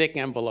 thick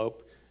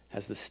envelope,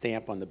 has the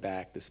stamp on the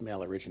back. This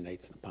mail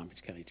originates in the Palm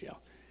Beach County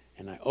Jail.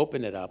 And I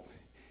open it up,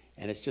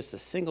 and it's just a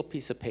single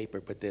piece of paper,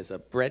 but there's a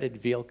breaded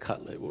veal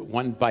cutlet with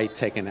 1 bite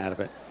taken out of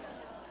it.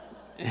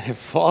 And it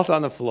falls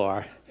on the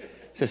floor.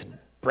 It's just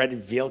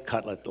breaded veal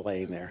cutlet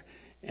laying there.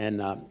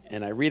 And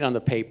I read on the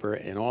paper,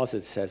 and all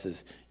it says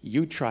is,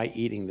 you try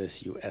eating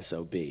this, you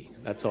SOB.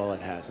 That's all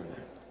it has in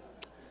there.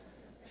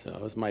 So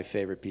it was my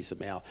favorite piece of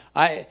mail.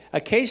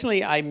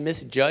 Occasionally I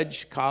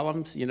misjudge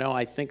columns.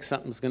 I think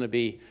something's going to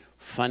be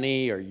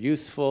funny or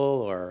useful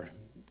or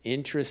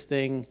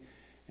interesting,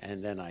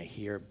 and then I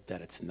hear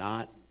that it's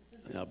not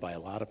by a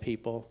lot of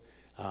people.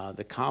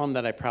 The column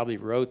that I probably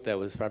wrote that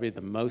was probably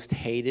the most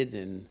hated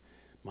in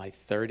my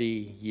 30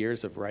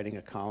 years of writing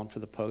a column for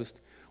the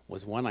Post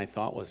was one I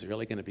thought was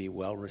really going to be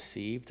well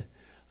received.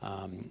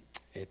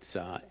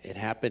 It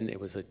happened, it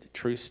was a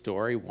true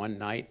story. One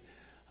night,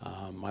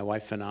 my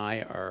wife and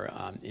I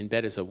are in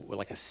bed. It's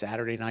like a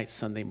Saturday night,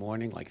 Sunday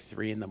morning, like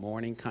 3 in the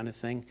morning kind of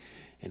thing,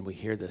 and we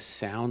hear the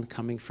sound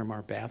coming from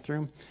our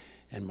bathroom,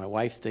 and my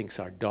wife thinks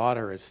our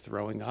daughter is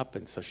throwing up,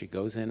 and so she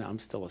goes in. I'm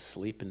still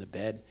asleep in the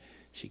bed.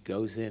 She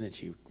goes in, and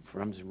she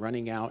comes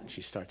running out, and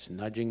she starts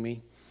nudging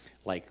me,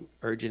 like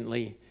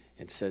urgently,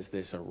 and says,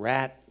 there's a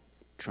rat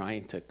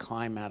trying to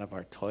climb out of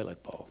our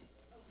toilet bowl.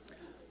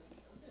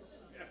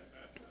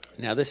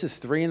 Now, this is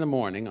 3 in the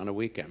morning on a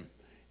weekend,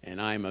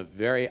 and I'm a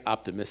very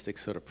optimistic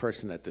sort of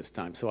person at this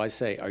time. So I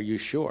say, are you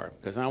sure?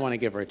 Because I want to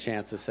give her a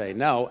chance to say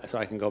no so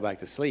I can go back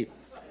to sleep.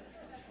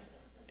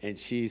 And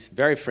she's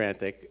very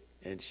frantic,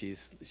 and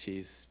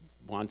she's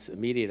wants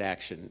immediate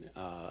action,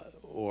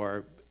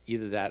 or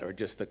either that or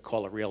just to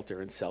call a realtor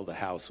and sell the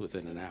house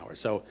within an hour.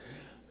 So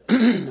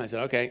I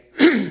said, okay.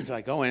 So I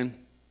go in,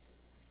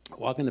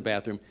 walk in the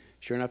bathroom.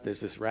 Sure enough,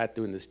 there's this rat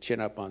doing this chin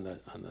up on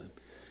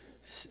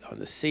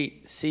the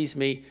seat, sees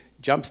me,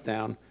 jumps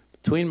down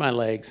between my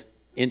legs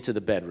into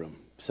the bedroom,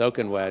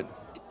 soaking wet,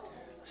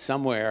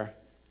 somewhere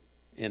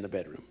in the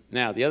bedroom.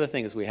 Now, the other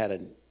thing is we had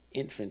an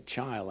infant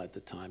child at the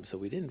time, so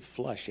we didn't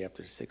flush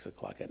after 6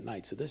 o'clock at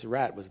night. So this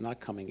rat was not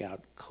coming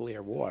out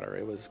clear water.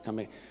 It was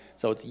coming,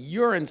 so it's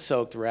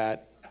urine-soaked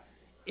rat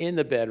in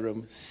the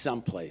bedroom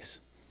someplace.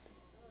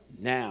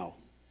 Now,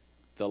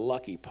 the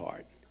lucky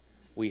part,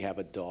 we have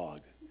a dog.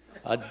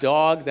 A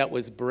dog that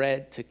was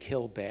bred to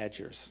kill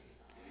badgers.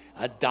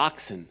 A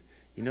dachshund.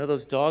 You know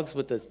those dogs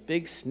with those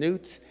big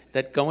snoots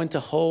that go into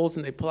holes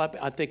and they pull up?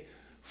 I think,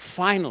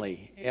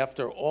 finally,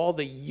 after all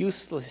the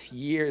useless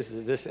years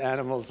of this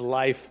animal's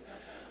life,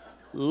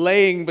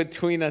 laying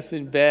between us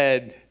in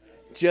bed,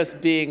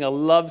 just being a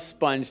love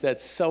sponge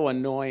that's so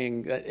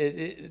annoying,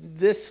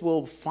 this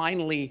will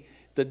finally,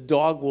 the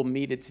dog will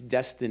meet its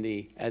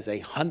destiny as a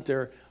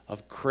hunter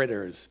of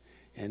critters.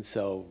 And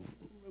so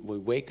we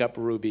wake up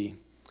Ruby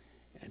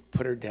and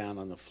put her down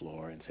on the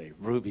floor and say,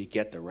 Ruby,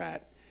 get the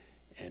rat.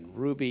 And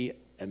Ruby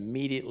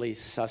immediately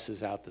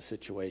susses out the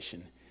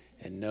situation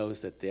and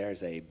knows that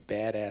there's a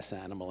badass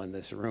animal in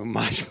this room,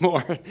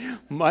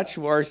 much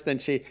worse than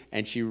she,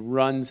 and she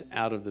runs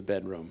out of the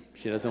bedroom.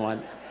 She doesn't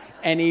want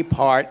any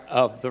part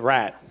of the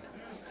rat.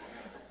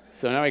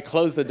 So now I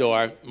close the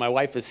door. My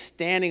wife is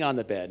standing on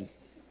the bed,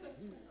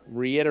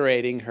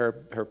 reiterating her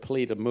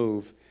plea to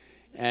move,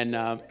 and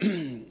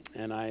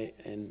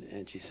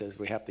she says,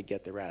 we have to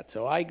get the rat.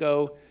 So I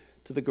go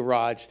to the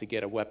garage to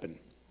get a weapon.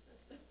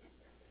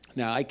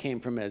 Now I came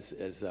from, as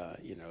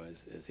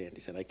Andy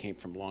said, I came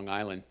from Long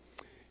Island.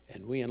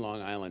 And we in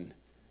Long Island,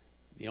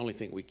 the only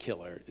thing we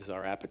kill is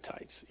our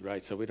appetites,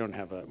 right? So we don't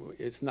have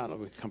it's not like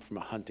we come from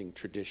a hunting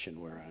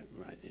tradition where,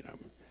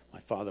 my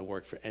father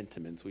worked for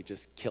Entenmann's. We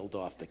just killed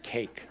off the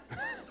cake.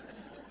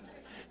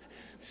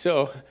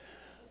 So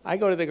I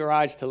go to the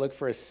garage to look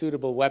for a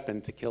suitable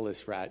weapon to kill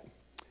this rat.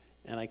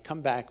 And I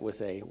come back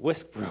with a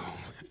whisk broom,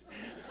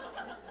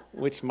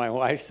 which my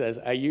wife says,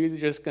 are you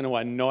just going to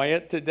annoy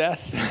it to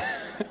death?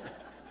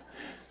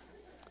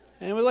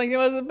 And it was like, it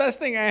was the best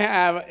thing I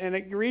have, and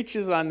it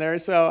reaches on there,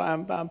 so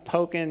I'm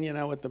poking,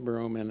 with the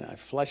broom, and I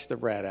flush the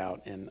rat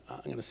out, and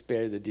I'm going to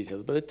spare you the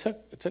details, but it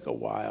took a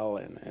while,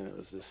 and it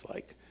was just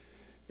like,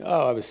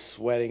 I was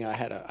sweating. I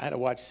had to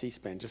watch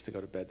C-SPAN just to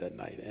go to bed that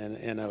night,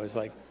 and I was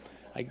like,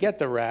 I get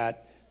the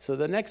rat, so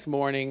the next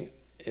morning,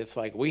 it's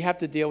like, we have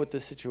to deal with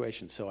this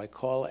situation, so I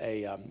call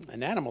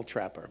an animal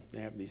trapper.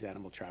 They have these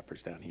animal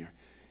trappers down here,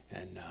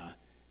 and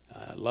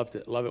love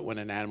it when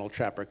an animal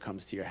trapper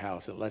comes to your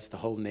house. It lets the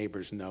whole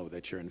neighbors know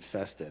that you're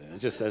infested. And it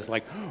just says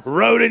like,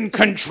 rodent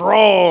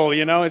control,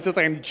 It's just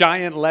like in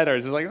giant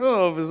letters. It's like, if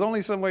there's only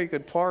some way you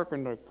could park.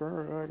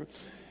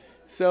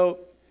 So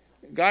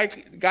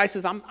guy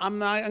says, I'm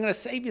going to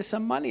save you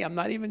some money. I'm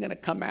not even going to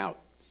come out.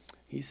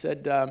 He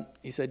said,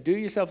 do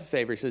yourself a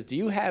favor. He says, do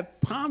you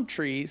have palm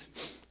trees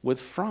with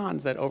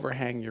fronds that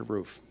overhang your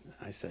roof?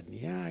 I said,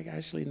 yeah,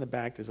 actually in the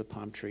back there's a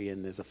palm tree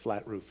and there's a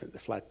flat roof, the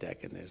flat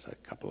deck, and there's a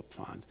couple of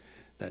fronds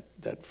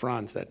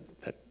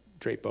that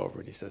drape over.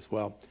 And he says,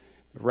 well,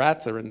 the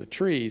rats are in the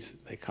trees.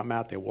 They come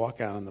out, they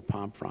walk out on the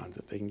palm fronds.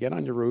 If they can get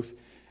on your roof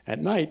at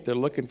night, they're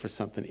looking for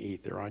something to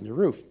eat. They're on your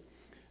roof.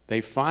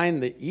 They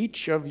find that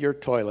each of your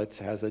toilets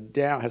has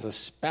a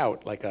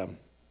spout, like a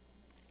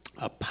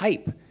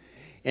pipe.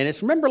 And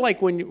it's, remember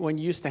like when you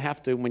used to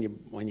have to, when you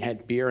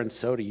had beer and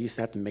soda, you used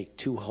to have to make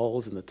 2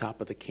 holes in the top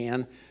of the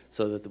can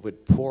so that it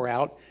would pour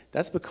out.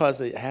 That's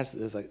because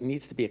it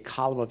needs to be a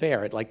column of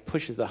air. It like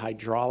pushes the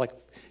hydraulic,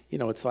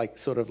 it's like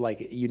sort of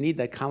like you need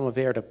that column of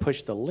air to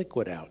push the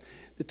liquid out.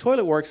 The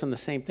toilet works on the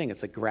same thing.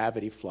 It's a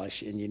gravity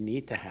flush, and you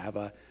need to have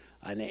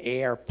an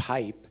air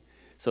pipe.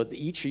 So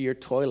each of your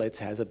toilets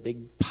has a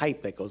big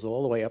pipe that goes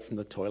all the way up from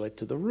the toilet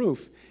to the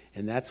roof,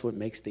 and that's what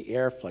makes the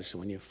air flush. So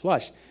when you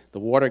flush, the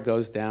water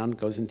goes down,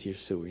 goes into your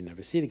sewer. You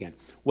never see it again.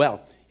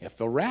 Well, if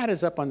a rat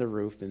is up on the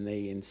roof and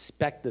they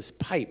inspect this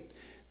pipe,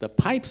 the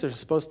pipes are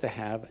supposed to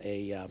have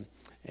a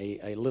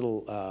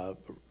little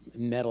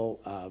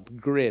metal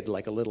grid,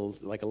 like a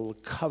little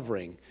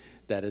covering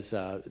that is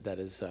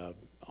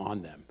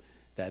on them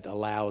that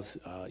allows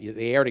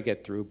the air to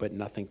get through, but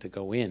nothing to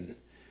go in.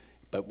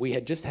 But we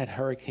had just had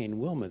Hurricane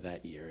Wilma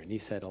that year, and he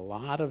said a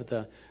lot of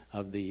the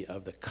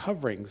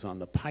coverings on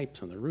the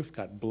pipes on the roof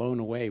got blown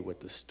away with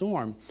the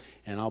storm,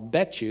 and I'll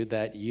bet you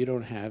that you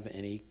don't have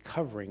any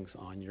coverings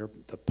on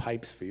the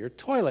pipes for your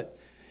toilet.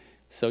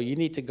 So you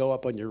need to go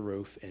up on your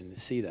roof and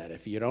see that.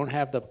 If you don't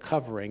have the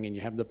covering and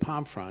you have the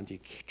palm fronds, you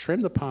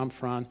trim the palm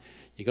frond,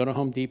 you go to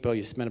Home Depot,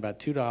 you spend about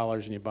 $2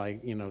 and you buy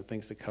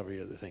things to cover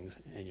your other things,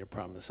 and your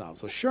problem is solved.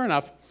 So sure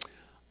enough,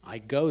 I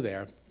go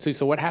there.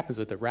 So what happens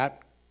is the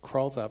rat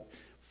crawls up,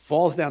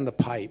 falls down the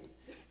pipe,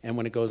 and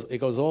when it goes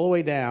all the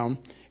way down,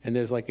 and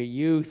there's like a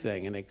U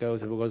thing, and if it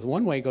goes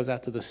one way, it goes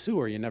out to the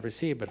sewer, you never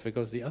see it, but if it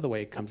goes the other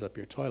way, it comes up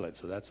your toilet.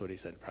 So that's what he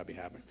said probably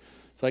happened.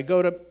 So I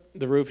go to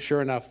the roof,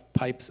 sure enough,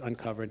 pipes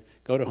uncovered,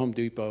 go to Home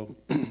Depot,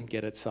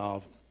 get it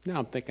solved. Now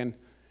I'm thinking,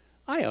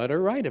 I ought to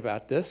write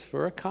about this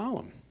for a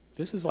column.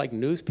 This is like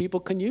news people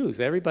can use.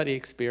 Everybody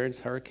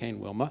experienced Hurricane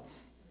Wilma.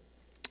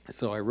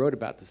 So I wrote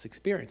about this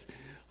experience.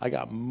 I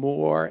got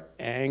more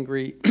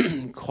angry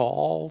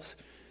calls,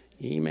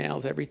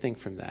 emails, everything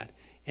from that.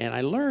 And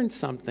I learned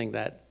something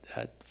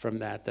from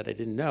that I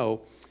didn't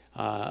know,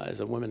 as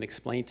a woman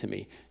explained to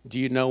me. Do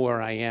you know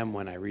where I am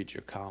when I read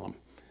your column?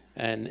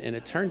 And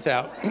it turns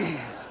out,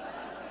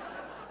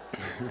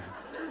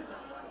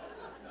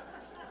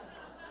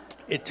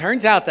 It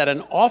turns out that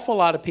an awful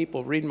lot of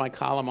people read my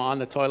column on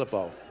the toilet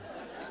bowl,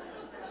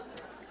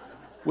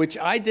 which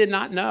I did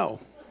not know.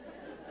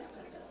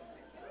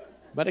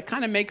 But it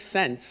kind of makes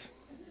sense.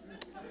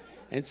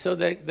 And so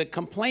the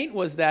complaint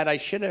was that I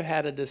should have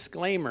had a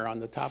disclaimer on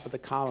the top of the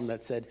column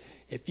that said,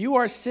 if you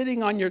are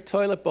sitting on your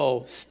toilet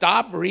bowl,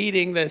 stop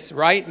reading this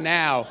right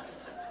now.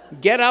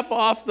 Get up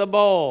off the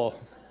bowl.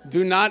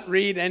 Do not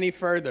read any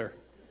further.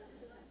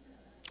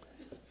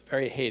 It's a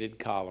very hated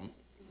column.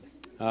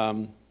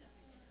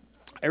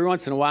 Every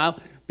once in a while,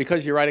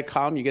 because you write a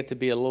column, you get to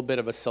be a little bit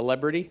of a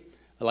celebrity,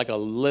 like a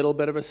little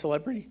bit of a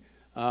celebrity.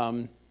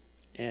 And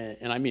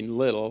I mean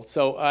little.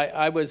 So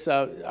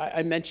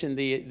I mentioned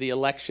the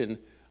election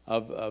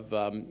of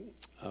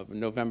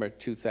November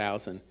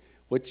 2000,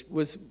 which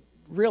was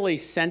really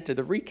centered,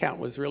 the recount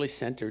was really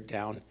centered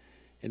down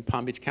in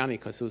Palm Beach County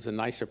because it was a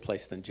nicer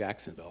place than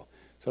Jacksonville.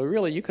 So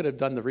really, you could have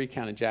done the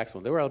recount in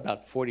Jacksonville. There were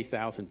about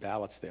 40,000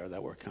 ballots there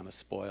that were kind of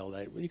spoiled.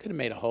 You could have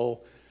made a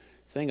whole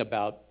thing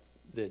about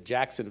the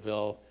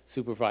Jacksonville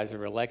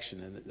supervisor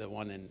election, and the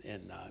one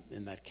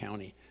in that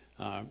county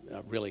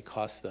really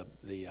cost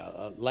the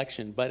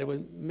election. But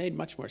it made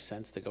much more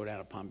sense to go down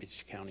to Palm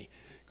Beach County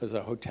because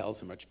the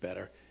hotels are much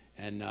better,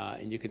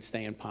 and you can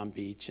stay in Palm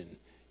Beach and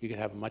you could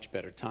have a much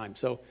better time.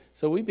 So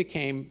we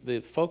became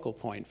the focal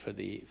point for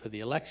the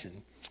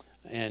election,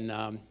 and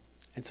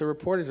so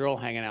reporters are all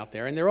hanging out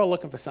there, and they're all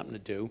looking for something to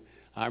do.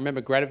 I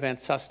remember Greta Van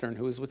Susteren,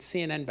 who was with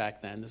CNN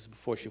back then. This is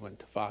before she went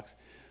to Fox.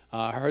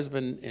 Her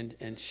husband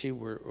and she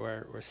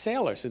were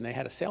sailors, and they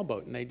had a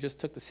sailboat, and they just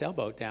took the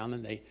sailboat down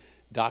and they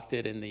docked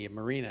it in the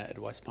marina at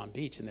West Palm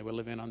Beach, and they were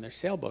living on their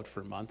sailboat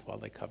for a month while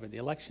they covered the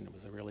election. It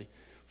was a really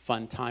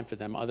fun time for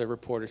them. Other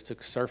reporters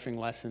took surfing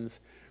lessons,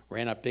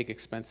 ran up big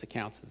expense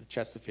accounts at the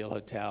Chesterfield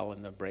Hotel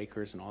and the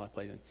Breakers and all that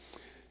place.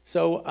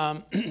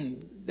 So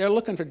they're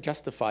looking for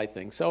justified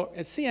things. So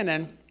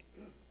CNN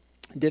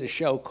did a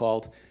show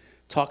called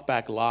Talk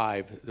Back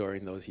Live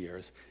during those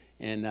years,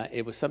 and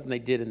it was something they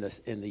did in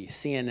the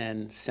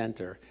CNN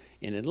Center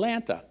in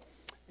Atlanta,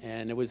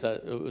 and it was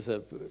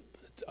a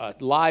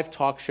live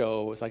talk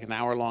show. It was like an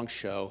hour-long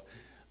show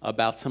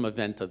about some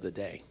event of the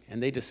day,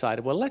 and they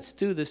decided, well, let's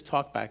do this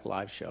Talk Back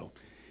Live show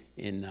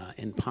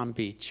in Palm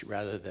Beach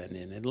rather than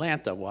in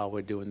Atlanta while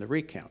we're doing the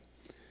recount.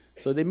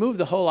 So they moved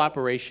the whole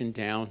operation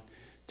down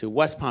to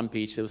West Palm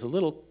Beach. There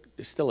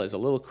still is a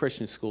little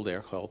Christian school there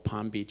called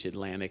Palm Beach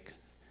Atlantic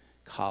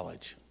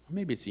College. Or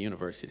maybe it's a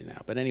university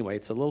now, but anyway,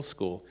 it's a little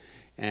school,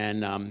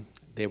 and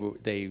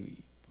they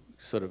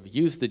sort of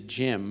used the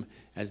gym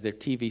as their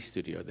TV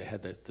studio. They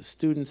had the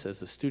students as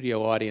the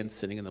studio audience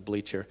sitting in the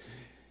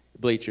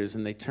bleachers,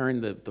 and they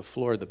turned the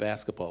floor of the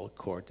basketball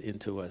court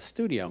into a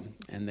studio,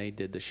 and they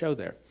did the show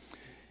there.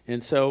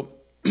 And so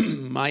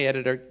my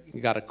editor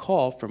got a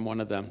call from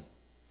one of the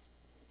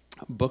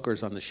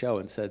bookers on the show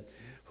and said,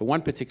 for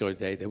one particular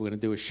day, they were going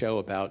to do a show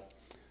about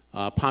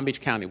Palm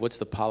Beach County. What's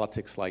the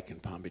politics like in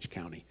Palm Beach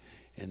County?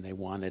 And they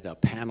wanted a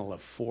panel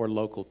of 4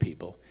 local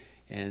people.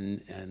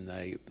 And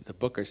the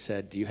booker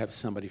said, do you have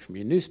somebody from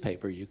your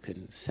newspaper you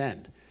can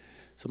send?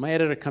 So my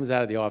editor comes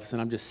out of the office,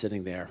 and I'm just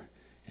sitting there.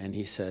 And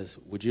he says,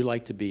 would you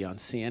like to be on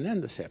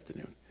CNN this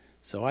afternoon?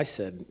 So I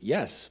said,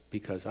 yes,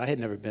 because I had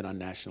never been on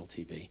national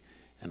TV.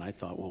 And I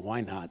thought, well,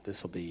 why not?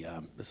 This will be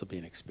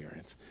an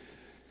experience.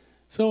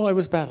 So I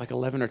was about like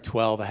 11 or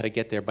 12. I had to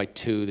get there by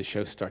 2. The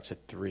show starts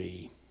at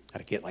 3. I had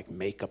to get like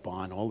makeup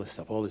on, all this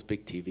stuff, all this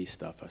big TV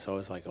stuff. So I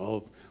was like,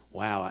 oh,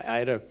 wow.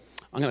 I'm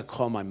going to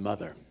call my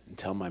mother and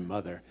tell my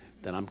mother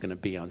that I'm going to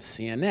be on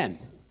CNN.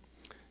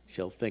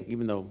 She'll think,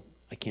 even though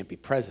I can't be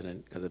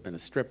president because I've been a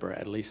stripper,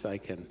 at least I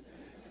can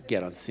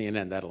get on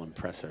CNN. That'll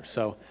impress her.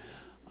 So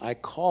I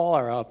call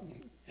her up,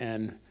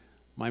 and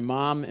my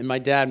mom and my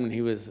dad, when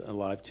he was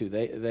alive too,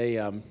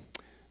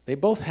 they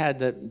both had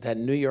that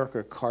New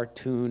Yorker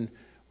cartoon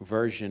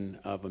version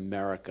of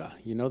America.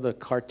 You know, the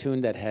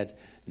cartoon that had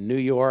New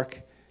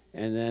York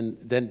and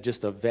then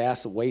just a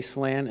vast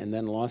wasteland, and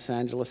then Los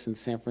Angeles and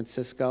San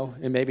Francisco,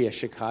 and maybe a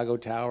Chicago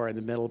tower in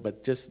the middle,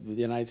 but just the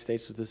United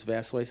States with this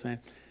vast wasteland.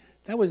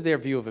 That was their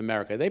view of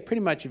America. They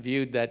pretty much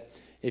viewed that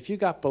if you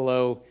got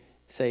below,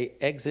 say,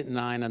 exit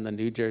 9 on the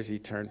New Jersey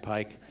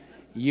Turnpike,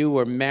 you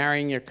were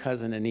marrying your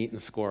cousin and eating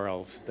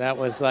squirrels. That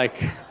was like,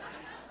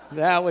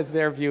 that was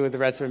their view of the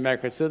rest of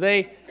America. So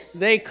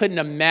they couldn't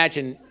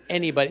imagine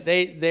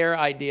anybody, their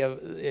idea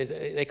is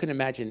they couldn't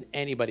imagine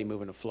anybody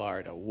moving to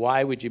Florida.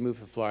 Why would you move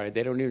to Florida?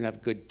 They don't even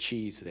have good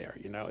cheese there,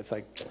 you know? It's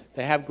like,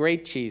 they have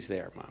great cheese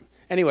there, Mom.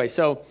 Anyway,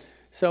 so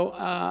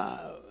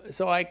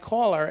I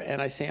call her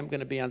and I say, I'm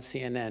gonna be on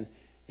CNN.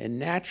 And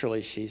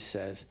naturally she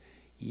says,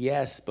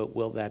 yes, but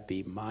will that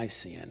be my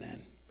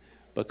CNN?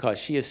 Because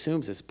she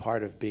assumes it's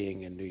part of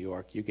being in New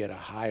York, you get a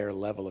higher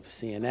level of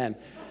CNN.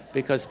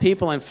 Because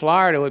people in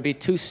Florida would be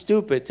too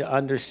stupid to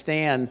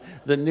understand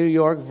the New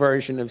York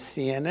version of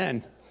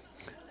CNN.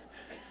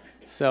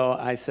 So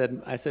I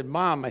said,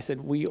 Mom,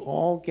 we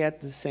all get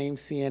the same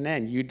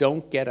CNN. You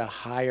don't get a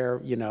higher,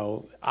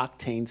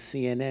 octane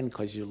CNN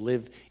because you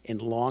live in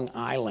Long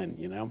Island,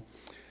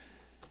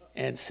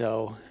 And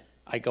so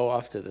I go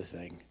off to the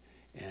thing.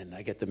 and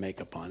I get the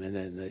makeup on, and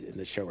then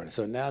the showrunner.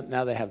 So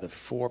now they have the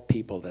 4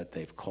 people that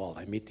they've called.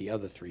 I meet the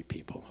other 3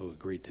 people who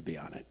agreed to be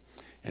on it.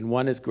 And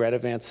one is Greta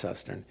Van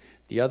Susteren.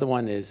 The other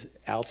one is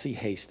Alcee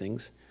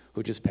Hastings,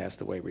 who just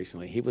passed away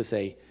recently. He was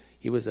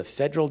a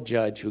federal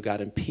judge who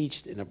got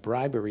impeached in a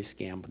bribery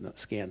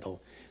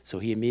scandal, so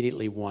he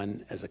immediately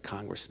won as a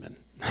congressman.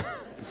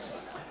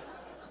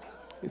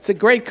 It's a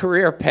great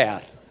career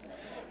path.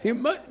 See,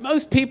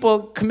 most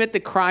people commit the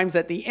crimes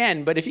at the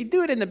end, but if you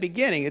do it in the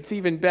beginning, it's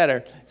even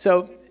better.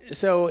 So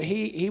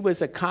he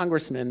was a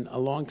congressman, a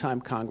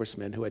longtime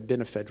congressman who had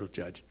been a federal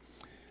judge.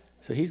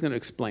 So he's going to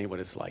explain what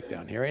it's like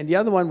down here. And the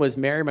other one was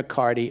Mary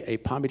McCarty, a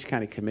Palm Beach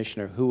County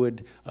commissioner who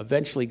would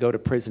eventually go to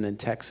prison in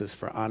Texas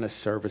for honest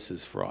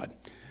services fraud.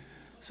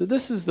 So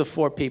this is the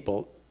 4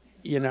 people,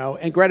 you know.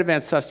 And Greta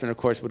Van Susteren, of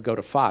course, would go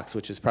to Fox,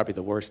 which is probably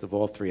the worst of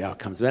all 3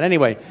 outcomes. But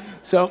anyway,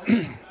 so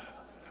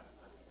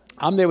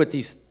I'm there with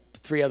these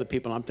 3 other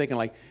people, and I'm thinking,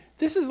 like,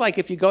 this is like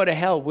if you go to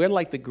hell, we're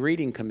like the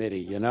greeting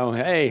committee, you know.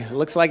 Hey,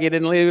 looks like you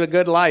didn't lead a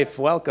good life.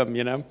 Welcome,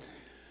 you know.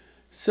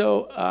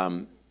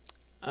 So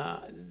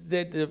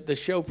the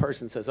show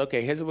person says,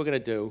 okay, here's what we're going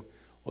to do.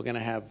 We're going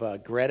to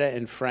have Greta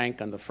and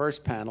Frank on the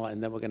first panel,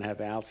 and then we're going to have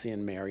Alcee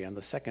and Mary on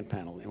the second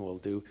panel. And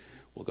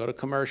we'll go to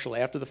commercial.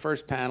 After the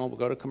first panel, we'll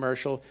go to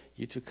commercial.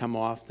 You 2 come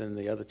off, then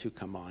the other 2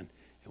 come on,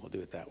 and we'll do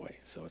it that way.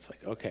 So it's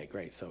like, okay,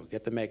 great. So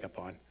get the makeup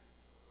on.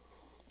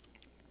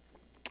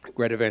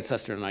 Greta Van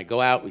Susteren and I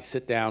go out. We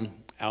sit down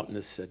out in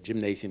this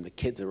gymnasium. The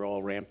kids are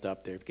all ramped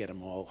up. They get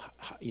them all,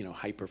 you know,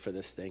 hyper for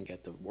this thing,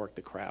 get to work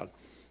the crowd.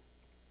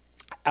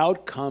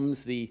 Out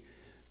comes the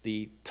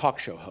talk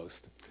show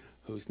host,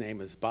 whose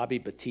name is Bobby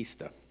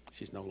Batista.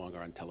 She's no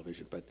longer on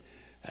television, but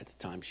at the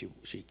time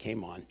she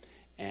came on,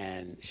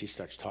 and she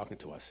starts talking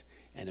to us.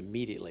 And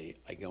immediately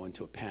I go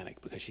into a panic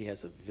because she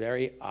has a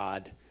very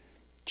odd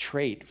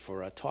trait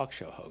for a talk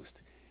show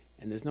host.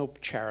 And there's no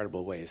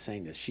charitable way of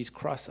saying this. She's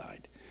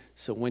cross-eyed.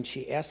 So when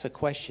she asks a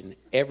question,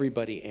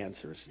 everybody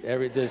answers.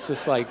 There's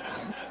just like,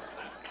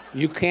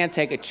 you can't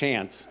take a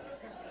chance.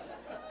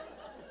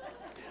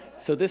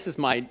 So this is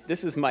my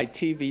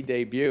TV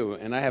debut,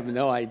 and I have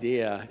no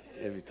idea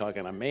if you're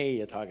talking to me,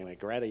 you're talking to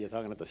Greta, you're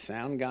talking to the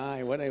sound guy.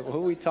 Who are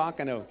we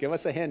talking to? Give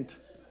us a hint.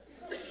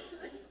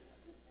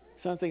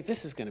 So I'm thinking,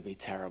 this is going to be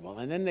terrible.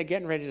 And then they're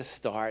getting ready to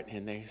start,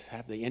 and they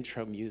have the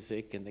intro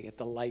music, and they get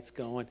the lights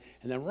going.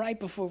 And then right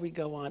before we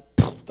go on,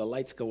 the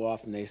lights go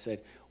off, and they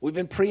said, we've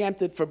been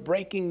preempted for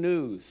breaking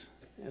news.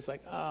 And it's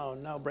like, oh,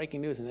 no,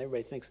 breaking news. And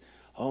everybody thinks,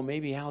 oh,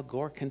 maybe Al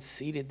Gore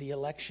conceded the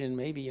election.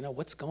 Maybe, you know,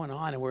 what's going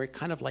on? And we're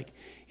kind of like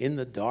in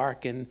the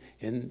dark, and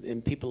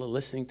people are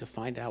listening to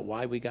find out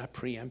why we got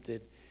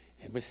preempted.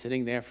 And we're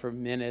sitting there for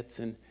minutes.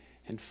 And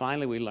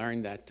finally we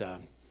learned that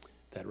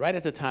right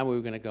at the time we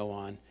were going to go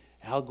on,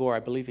 Al Gore, I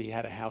believe he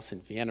had a house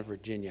in Vienna,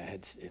 Virginia,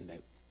 and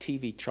the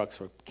TV trucks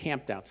were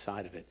camped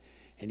outside of it.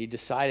 And he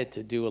decided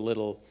to do a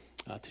little,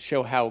 to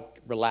show how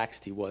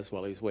relaxed he was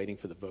while he was waiting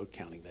for the vote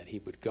counting, that he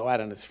would go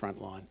out on his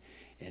front lawn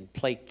and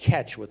play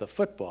catch with a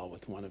football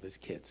with one of his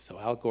kids. So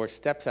Al Gore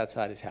steps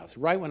outside his house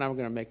right when I'm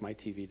going to make my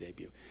TV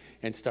debut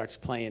and starts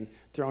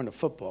throwing a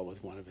football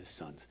with one of his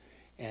sons.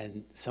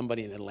 And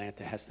somebody in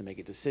Atlanta has to make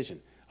a decision.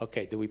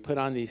 Okay, do we put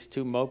on these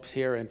 2 mopes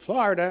here in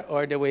Florida,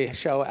 or do we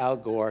show Al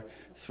Gore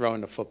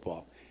throwing the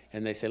football?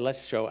 And they say,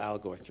 let's show Al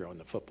Gore throwing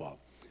the football.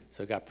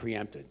 So it got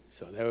preempted.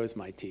 So there was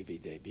my TV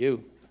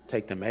debut.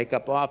 Take the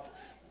makeup off,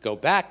 go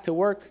back to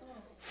work,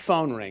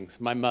 phone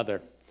rings, my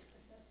mother.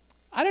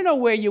 I don't know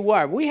where you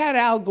were. We had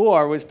Al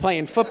Gore was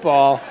playing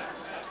football.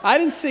 I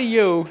didn't see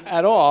you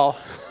at all.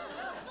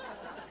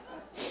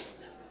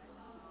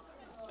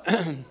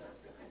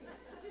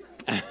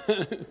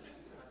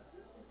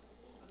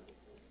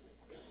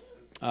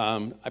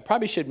 I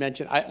probably should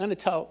mention. I'll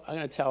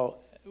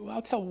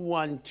tell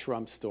one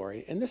Trump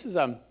story, and this is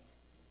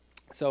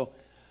so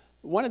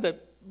one of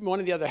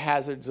the other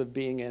hazards of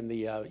being in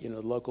the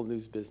local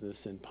news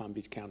business in Palm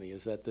Beach County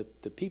is that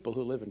the people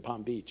who live in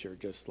Palm Beach are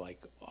just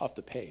like off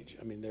the page.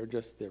 I mean, they're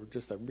just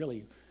a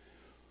really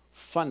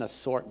fun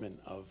assortment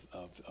of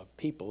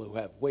people who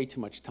have way too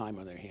much time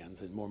on their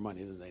hands and more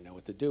money than they know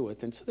what to do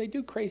with, and so they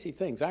do crazy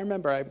things. I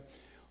remember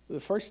the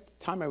first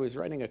time I was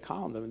writing a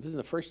column, in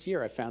the first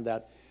year, I found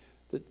out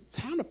the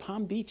town of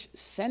Palm Beach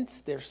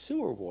scents their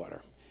sewer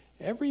water.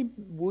 Every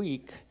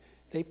week,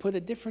 they put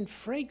a different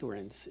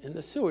fragrance in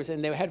the sewers,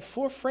 and they had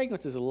 4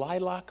 fragrances: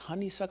 lilac,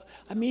 honeysuckle.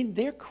 I mean,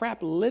 their crap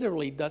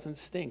literally doesn't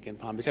stink in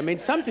Palm Beach. I mean,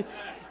 some people,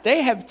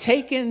 they have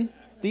taken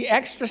the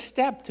extra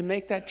step to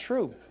make that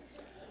true.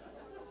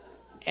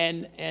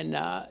 And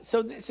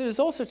so there's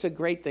all sorts of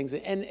great things,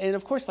 and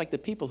of course, like the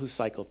people who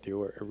cycle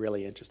through are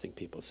really interesting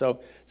people. So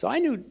I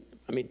knew.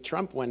 I mean,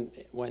 Trump,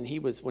 when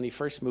he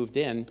first moved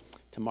in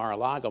to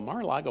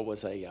Mar-a-Lago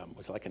was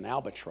like an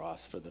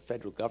albatross for the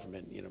federal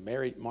government. You know,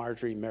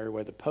 Marjorie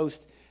Merriweather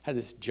Post had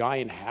this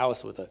giant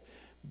house with a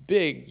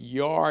big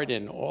yard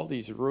and all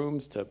these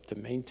rooms to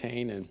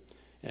maintain,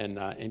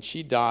 and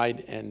she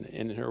died, and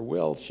in her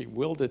will she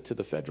willed it to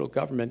the federal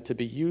government to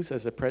be used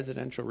as a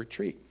presidential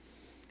retreat,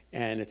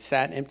 and it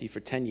sat empty for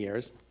 10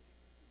 years.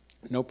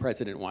 No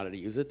president wanted to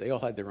use it. They all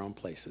had their own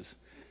places.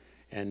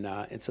 And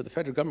so the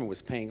federal government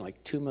was paying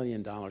like $2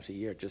 million a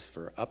year just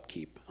for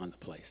upkeep on the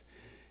place.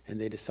 And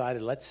they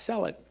decided, let's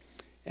sell it.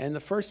 And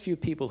the first few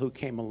people who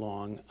came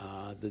along,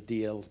 the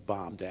deals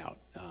bombed out.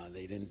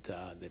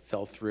 They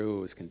fell through.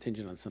 It was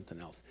contingent on something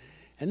else.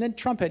 And then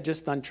Trump had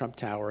just done Trump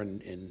Tower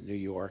in New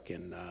York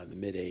in the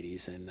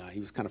mid-'80s, and he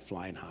was kind of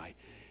flying high.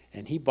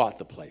 And he bought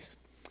the place,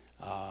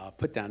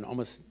 put down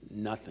almost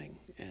nothing.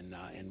 And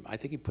I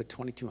think he put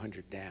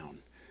 $2,200 down.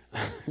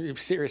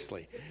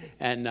 Seriously.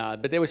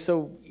 But they were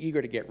so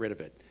eager to get rid of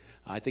it.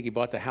 I think he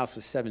bought the house for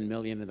 $7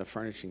 million and the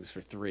furnishings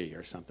for $3 million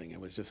or something. It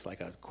was just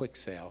like a quick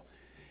sale.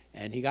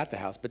 And he got the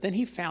house. But then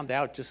he found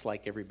out, just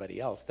like everybody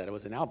else, that it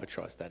was an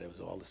albatross, that it was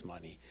all this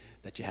money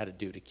that you had to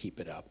do to keep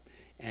it up.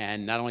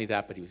 And not only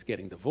that, but he was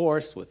getting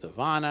divorced with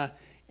Ivana.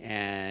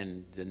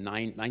 And the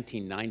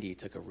 1990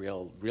 took a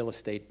real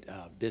estate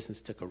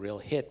business took a real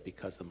hit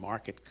because the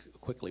market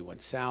quickly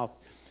went south.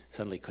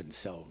 Suddenly couldn't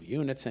sell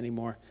units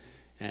anymore.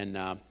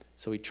 And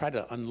so he tried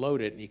to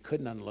unload it, and he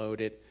couldn't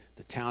unload it.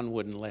 The town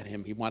wouldn't let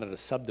him. He wanted to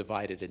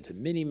subdivide it into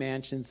mini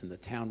mansions, and the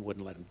town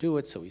wouldn't let him do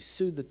it. So he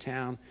sued the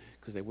town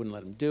because they wouldn't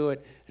let him do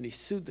it. And he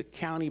sued the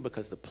county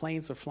because the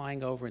planes were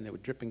flying over and they were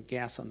dripping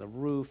gas on the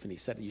roof. And he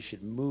said, you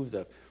should move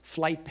the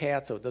flight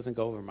path so it doesn't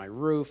go over my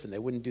roof. And they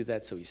wouldn't do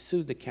that, so he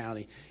sued the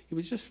county. He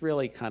was just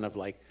really kind of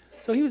like,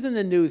 so he was in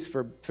the news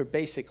for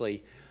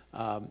basically,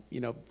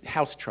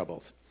 house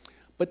troubles.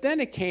 But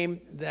then it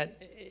came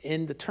that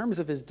in the terms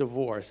of his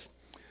divorce,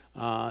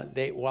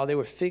 while they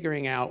were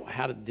figuring out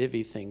how to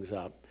divvy things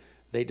up,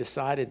 they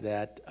decided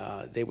that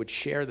they would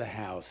share the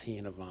house, he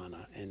and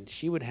Ivana, and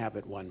she would have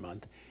it 1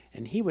 month,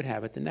 and he would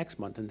have it the next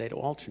month, and they'd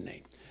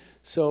alternate.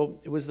 So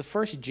it was the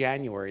first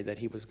January that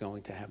he was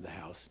going to have the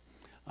house.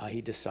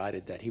 He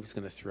decided that he was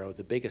going to throw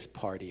the biggest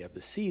party of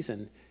the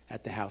season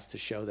at the house to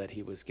show that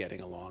he was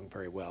getting along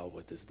very well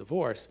with his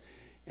divorce,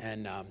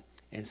 and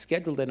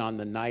scheduled it on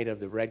the night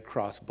of the Red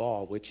Cross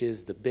Ball, which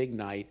is the big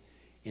night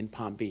in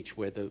Palm Beach,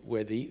 where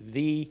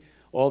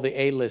all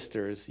the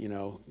A-listers,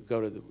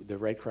 go to the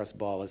Red Cross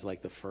Ball as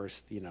like the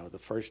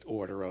first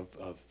order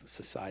of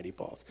society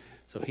balls.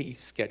 So he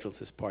schedules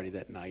his party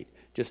that night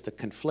just to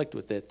conflict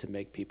with it, to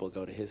make people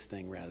go to his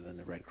thing rather than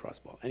the Red Cross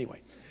Ball.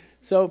 Anyway,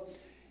 so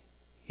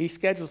he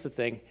schedules the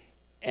thing,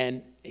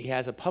 and he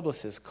has a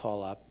publicist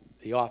call up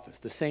the office,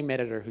 the same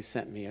editor who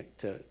sent me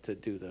to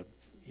do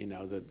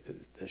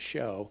the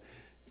show,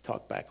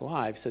 Talk Back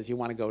Live, says, you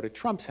want to go to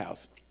Trump's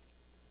house.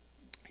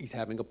 He's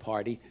having a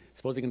party,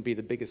 supposedly going to be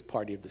the biggest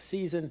party of the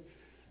season.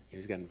 He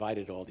was going to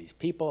invite all these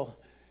people.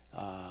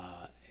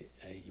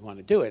 You want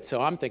to do it?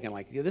 So I'm thinking,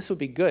 like, this would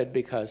be good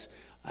because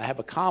I have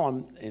a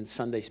column in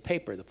Sunday's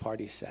paper. The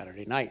party's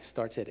Saturday night,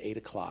 starts at 8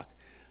 o'clock.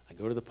 I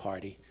go to the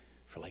party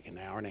for like an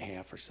hour and a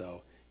half or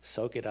so,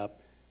 soak it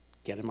up,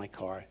 get in my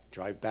car,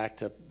 drive back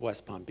to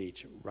West Palm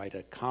Beach, write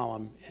a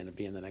column, and it'll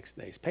be in the next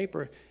day's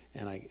paper,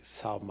 and I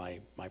solve my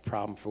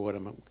problem for what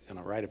I'm going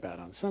to write about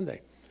on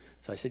Sunday.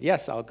 So I said,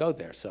 yes, I'll go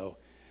there. So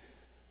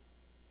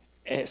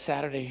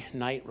Saturday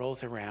night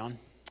rolls around,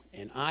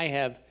 and I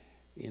have,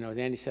 as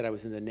Andy said, I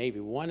was in the Navy.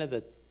 One of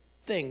the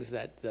things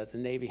that the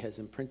Navy has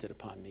imprinted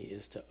upon me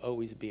is to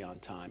always be on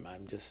time.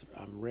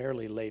 I'm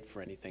rarely late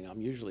for anything.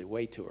 I'm usually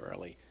way too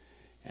early,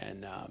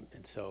 and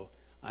so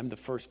I'm the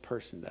first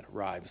person that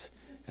arrives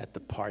at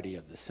the party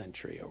of the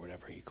century, or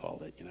whatever he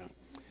called it,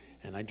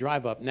 And I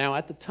drive up. Now,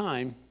 at the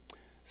time,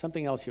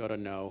 something else you ought to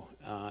know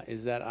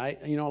is that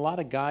a lot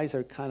of guys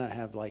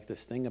have like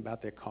this thing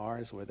about their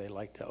cars where they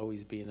like to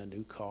always be in a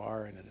new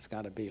car, and it's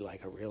got to be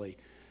like a really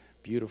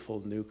beautiful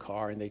new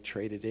car, and they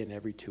trade it in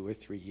every 2 or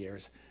 3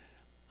 years.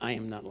 I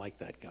am not like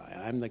that guy.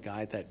 I'm the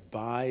guy that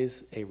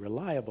buys a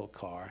reliable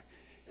car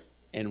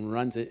and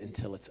runs it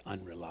until it's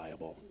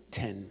unreliable,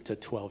 10 to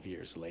 12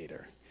 years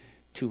later,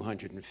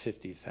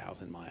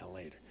 250,000 miles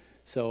later.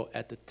 So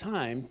at the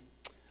time,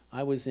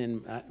 I was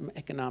in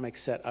economic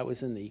set. I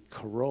was in the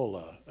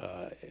Corolla,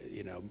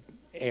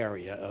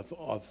 area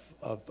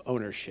of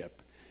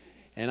ownership,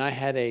 and I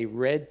had a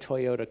red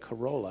Toyota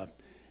Corolla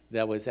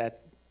that was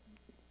at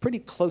pretty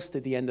close to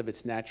the end of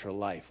its natural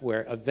life.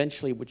 Where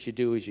eventually, what you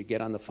do is you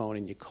get on the phone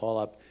and you call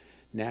up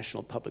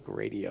National Public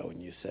Radio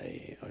and you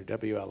say, or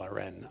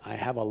WLRN, I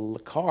have a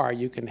car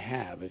you can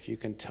have if you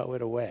can tow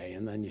it away,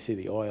 and then you see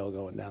the oil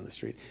going down the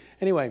street.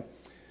 Anyway,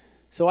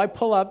 so I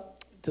pull up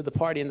to the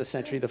party in the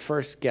century, the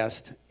first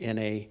guest in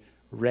a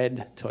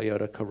red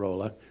Toyota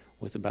Corolla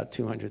with about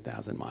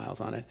 200,000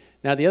 miles on it.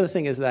 Now, the other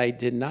thing is that I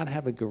did not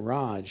have a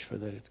garage for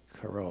the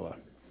Corolla.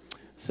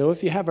 So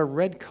if you have a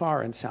red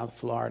car in South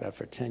Florida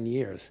for 10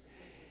 years,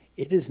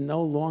 it is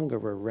no longer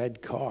a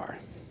red car.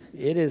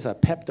 It is a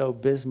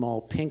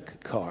Pepto-Bismol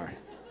pink car.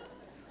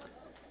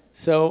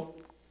 So,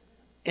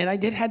 and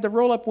I had the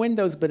roll-up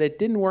windows, but it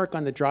didn't work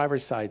on the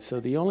driver's side. So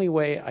the only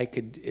way I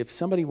could, if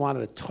somebody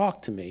wanted to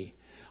talk to me,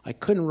 I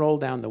couldn't roll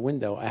down the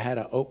window. I had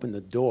to open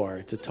the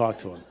door to talk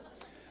to him.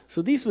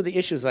 So these were the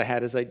issues I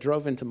had as I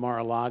drove into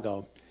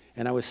Mar-a-Lago,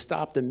 and I was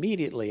stopped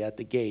immediately at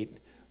the gate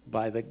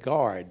by the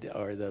guard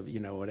or the,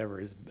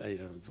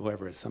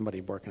 whoever is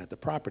somebody working at the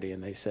property,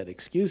 and they said,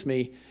 excuse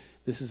me,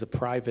 this is a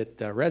private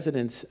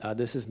residence.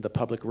 This isn't the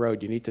public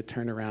road. You need to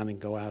turn around and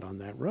go out on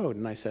that road.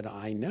 And I said,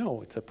 I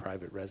know it's a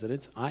private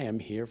residence. I am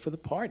here for the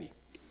party.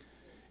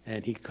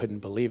 And he couldn't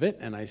believe it.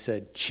 And I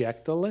said,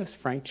 check the list,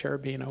 Frank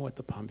Cerabino at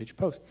the Palm Beach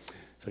Post.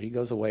 So he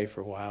goes away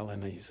for a while,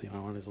 and he's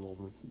on his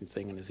little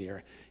thing in his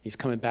ear. He's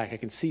coming back. I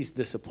can see he's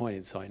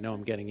disappointed, so I know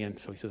I'm getting in.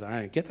 So he says, all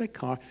right, get that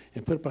car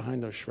and put it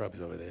behind those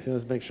shrubs over there. So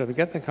let's make sure to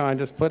get the car and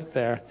just put it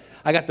there.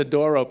 I got the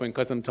door open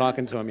because I'm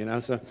talking to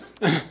him, so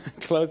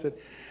close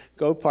it.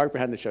 Go park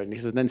behind the shrubs. And he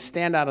says, then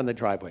stand out on the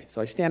driveway. So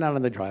I stand out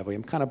on the driveway.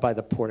 I'm kind of by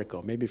the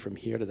portico, maybe from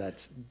here to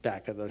that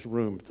back of the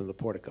room to the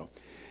portico.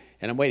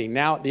 And I'm waiting.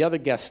 Now the other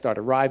guests start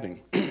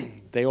arriving.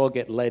 They all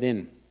get let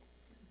in.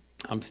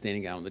 I'm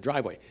standing out on the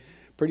driveway.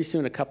 Pretty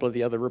soon, a couple of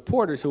the other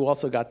reporters who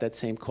also got that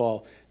same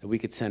call that we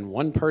could send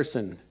one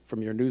person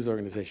from your news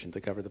organization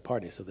to cover the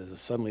party. So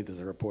suddenly there's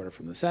a reporter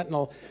from the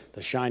Sentinel,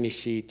 the Shiny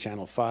Sheet,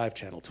 Channel 5,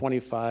 Channel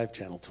 25,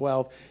 Channel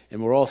 12,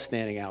 and we're all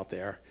standing out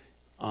there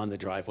on the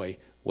driveway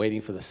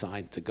waiting for the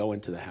sign to go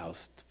into the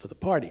house for the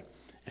party.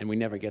 And we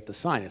never get the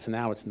sign.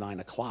 Now it's 9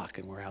 o'clock,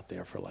 and we're out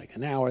there for like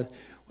an hour.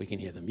 We can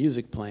hear the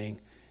music playing.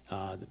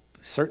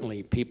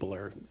 Certainly people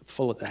are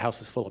the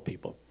house is full of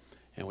people.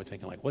 And we're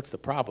thinking, like, what's the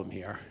problem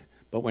here?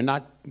 But we're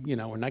not,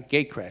 we're not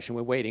gate crashing,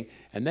 we're waiting.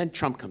 And then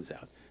Trump comes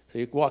out. So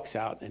he walks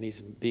out, and he's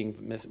being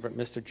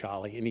Mr.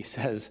 Jolly, and he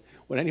says,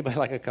 would anybody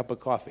like a cup of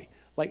coffee?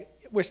 Like,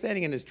 we're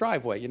standing in his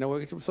driveway,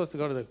 we're supposed to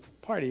go to the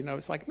party.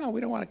 It's like, no, we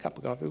don't want a cup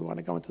of coffee, we want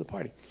to go into the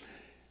party.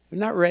 We're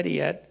not ready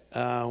yet.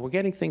 We're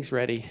getting things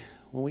ready.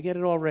 When we get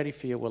it all ready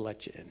for you, we'll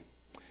let you in.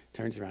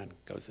 Turns around,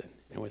 goes in.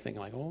 And we're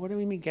thinking like, well, what do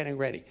we mean getting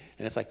ready?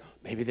 And it's like,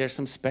 maybe there's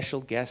some special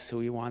guests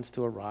who he wants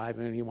to arrive,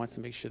 and he wants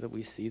to make sure that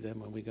we see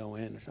them when we go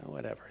in or something,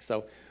 whatever.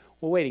 So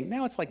we're waiting.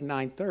 Now it's like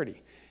 9:30,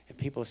 and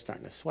people are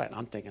starting to sweat. And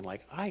I'm thinking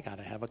like, I got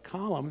to have a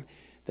column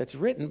that's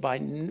written by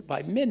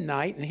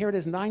midnight, and here it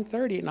is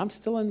 9:30, and I'm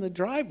still in the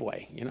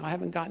driveway. I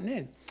haven't gotten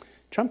in.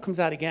 Trump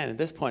comes out again. At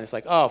this point, it's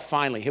like, oh,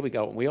 finally, here we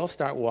go. And we all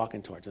start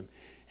walking towards him.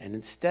 And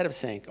instead of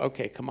saying,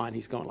 okay, come on,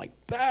 he's going like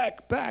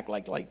back,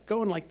 like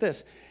going like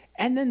this.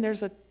 And then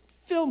there's a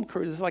film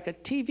crew, there's like a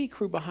TV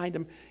crew behind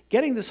him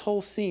getting this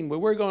whole scene where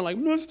we're going like,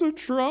 Mr.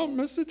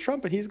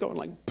 Trump, and he's going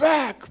like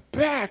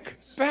back.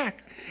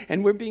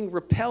 And we're being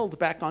repelled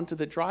back onto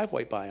the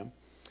driveway by him.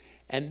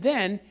 And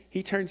then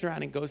he turns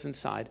around and goes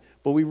inside,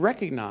 but we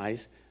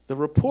recognize the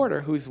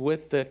reporter who's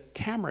with the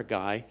camera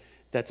guy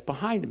that's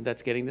behind him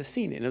that's getting the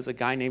scene. And it was a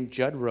guy named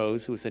Judd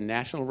Rose, who was a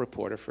national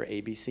reporter for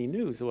ABC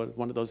News,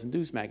 one of those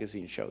news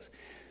magazine shows.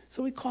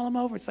 So we call him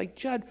over. It's like,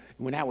 Judd,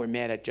 and now we're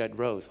mad at Judd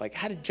Rose. Like,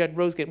 how did Judd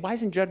Rose why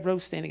isn't Judd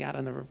Rose standing out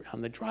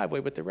on the driveway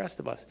with the rest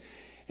of us?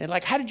 And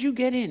like, how did you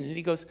get in? And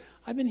he goes,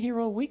 I've been here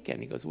all weekend.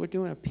 He goes, we're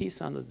doing a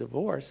piece on the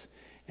divorce,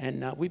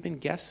 and we've been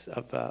guests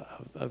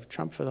of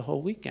Trump for the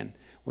whole weekend.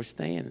 We're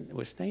staying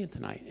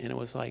tonight. And it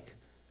was like,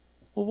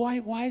 well,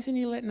 why isn't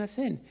he letting us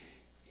in?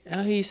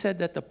 He said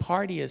that the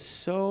party is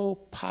so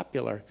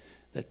popular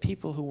that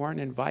people who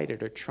weren't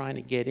invited are trying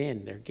to get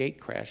in. They're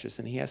gate crashers,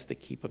 and he has to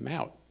keep them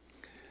out.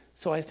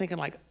 So I was thinking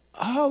like,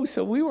 oh,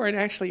 so we weren't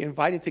actually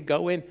invited to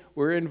go in.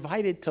 We were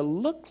invited to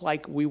look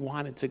like we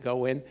wanted to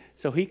go in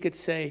so he could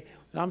say,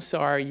 I'm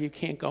sorry, you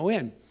can't go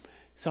in.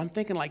 So I'm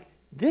thinking like,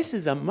 this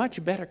is a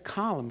much better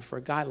column for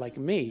a guy like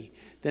me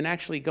than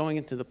actually going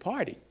into the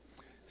party.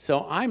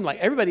 So I'm like,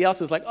 everybody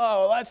else is like,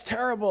 oh, that's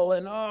terrible,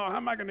 and oh, how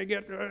am I going to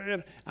get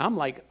in? I'm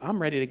like,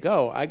 I'm ready to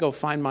go. I go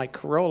find my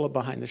Corolla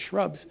behind the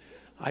shrubs.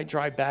 I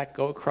drive back,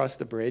 go across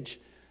the bridge,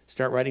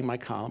 start writing my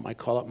column. I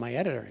call up my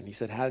editor, and he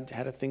said, how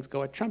did things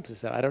go at Trump's? I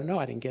said, I don't know.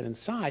 I didn't get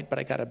inside, but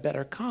I got a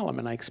better column,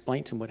 and I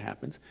explained to him what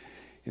happens.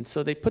 And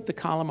so they put the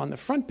column on the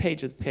front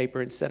page of the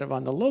paper instead of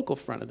on the local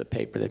front of the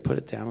paper. They put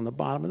it down on the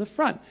bottom of the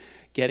front,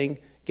 getting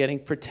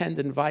pretend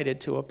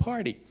invited to a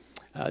party.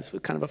 It's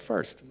kind of a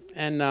first.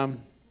 And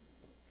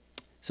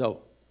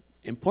so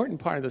important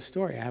part of the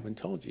story I haven't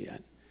told you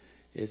yet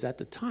is at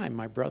the time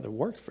my brother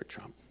worked for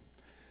Trump.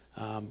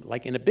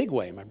 Like in a big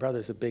way. My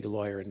brother's a big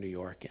lawyer in New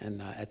York,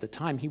 and at the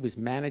time he was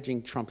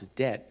managing Trump's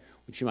debt,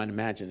 which you might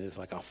imagine is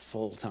like a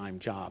full-time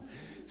job.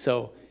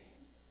 So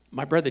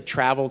my brother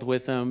traveled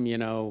with him,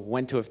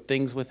 went to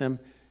things with him.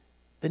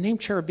 The name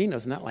Cerabino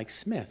is not like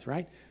Smith,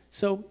 right?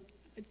 So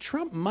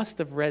Trump must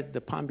have read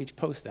the Palm Beach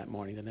Post that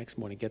morning. The next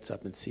morning gets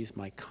up and sees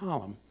my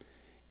column,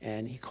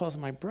 and he calls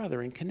my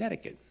brother in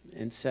Connecticut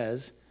and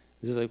says,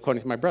 this is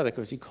according to my brother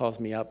because he calls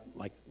me up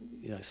like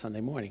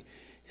Sunday morning.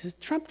 He says,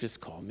 Trump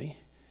just called me.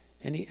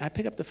 And I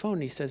pick up the phone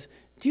and he says,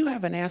 do you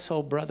have an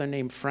asshole brother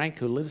named Frank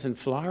who lives in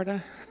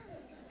Florida?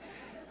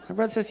 My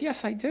brother says,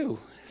 yes, I do.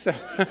 So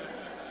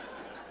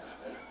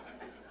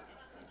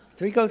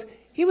he goes,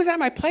 he was at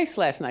my place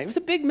last night. It was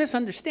a big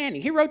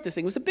misunderstanding. He wrote this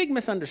thing. It was a big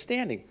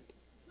misunderstanding.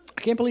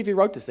 I can't believe he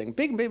wrote this thing.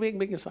 Big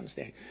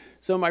misunderstanding.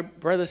 So my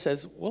brother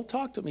says, well,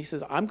 talk to him. He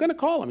says, I'm going to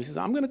call him. He says,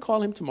 I'm going to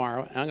call him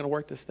tomorrow, and I'm going to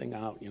work this thing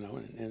out,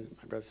 And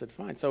my brother said,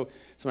 fine. So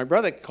my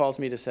brother calls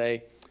me to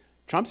say,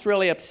 Trump's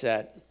really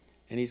upset,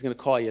 and he's going to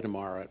call you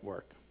tomorrow at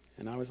work.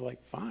 And I was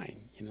like, fine,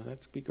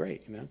 that'd be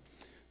great,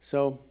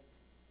 So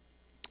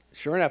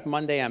sure enough,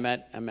 Monday I'm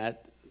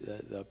at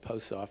the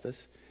post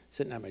office,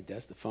 sitting at my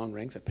desk. The phone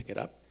rings. I pick it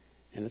up,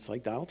 and it's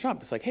like Donald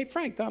Trump. It's like, hey,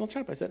 Frank, Donald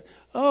Trump. I said,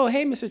 oh,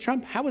 hey, Mr.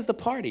 Trump, how was the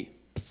party?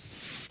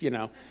 You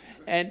know,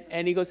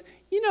 and he goes,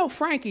 you know,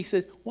 Frank, he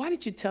says, why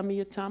did you tell me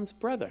you're Tom's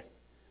brother?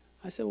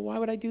 I said, well, why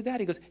would I do that?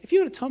 He goes, if you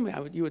would have told me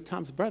you were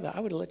Tom's brother, I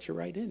would have let you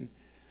right in.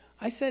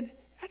 I said,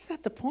 that's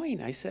not the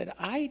point. I said,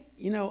 I'm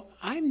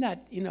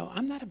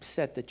not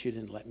upset that you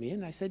didn't let me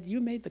in. I said, you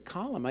made the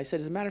column. I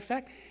said, as a matter of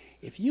fact,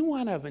 if you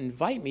want to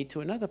invite me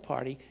to another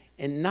party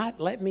and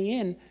not let me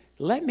in,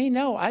 let me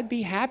know. I'd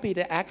be happy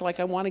to act like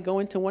I want to go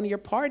into one of your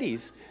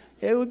parties.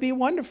 It would be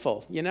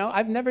wonderful. You know,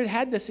 I've never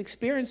had this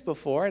experience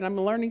before, and I'm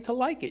learning to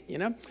like it, you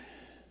know.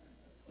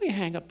 We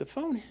hang up the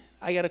phone.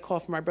 I got a call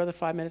from my brother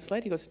 5 minutes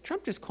later. He goes,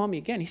 Trump just called me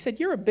again. He said,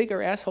 you're a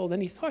bigger asshole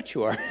than he thought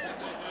you are.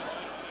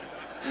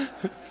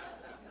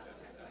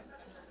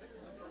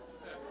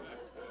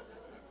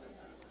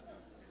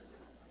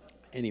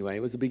 Anyway,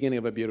 it was the beginning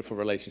of a beautiful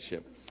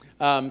relationship.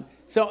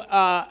 So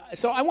I'm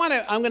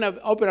going to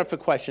open up for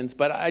questions,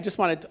 but I just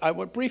wanted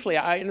to, briefly,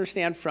 I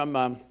understand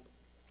from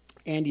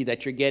Andy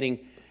that you're getting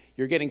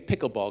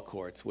pickleball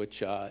courts,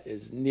 which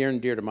is near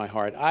and dear to my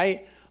heart.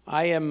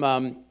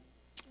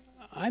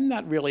 I'm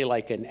not really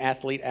like an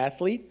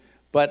athlete,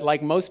 but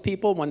like most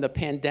people, when the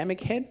pandemic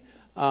hit,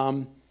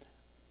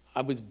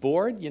 I was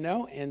bored, you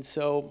know, and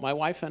so my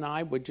wife and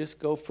I would just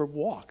go for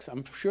walks.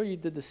 I'm sure you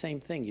did the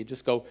same thing. You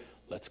just go,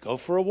 let's go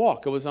for a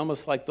walk. It was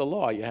almost like the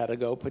law. You had to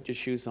go put your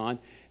shoes on,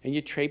 and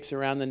you traipse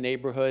around the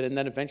neighborhood, and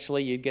then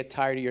eventually you'd get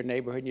tired of your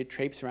neighborhood, and you'd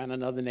traipse around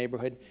another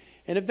neighborhood.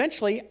 And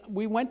eventually,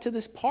 we went to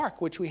this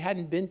park, which we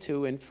hadn't been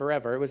to in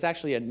forever. It was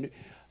actually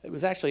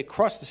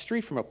across the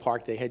street from a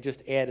park. They had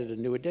just added a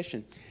new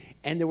addition.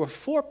 And there were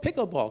 4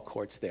 pickleball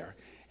courts there.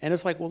 And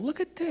it's like, well, look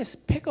at this,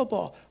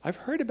 pickleball. I've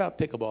heard about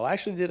pickleball. I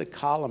actually did a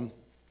column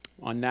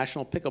on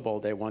National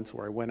Pickleball Day once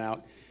where I went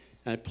out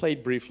and I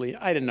played briefly.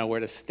 I didn't know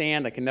where to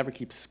stand. I could never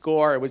keep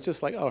score. It was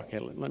just like, oh, okay,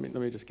 let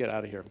me just get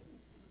out of here.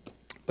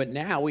 But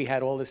now we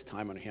had all this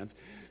time on our hands.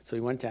 So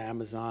we went to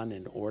Amazon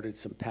and ordered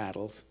some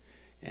paddles,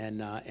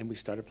 and we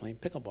started playing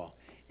pickleball.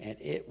 And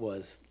it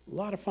was a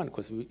lot of fun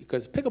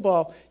because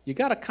pickleball, you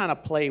got to kind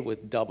of play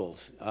with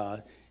doubles,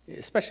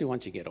 especially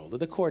once you get older.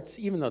 The courts,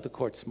 even though the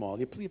court's small,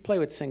 you play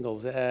with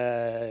singles,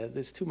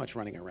 there's too much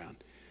running around.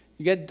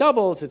 You get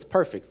doubles, it's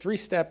perfect. 3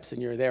 steps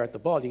and you're there at the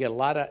ball. You get a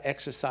lot of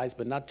exercise,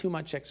 but not too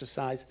much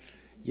exercise.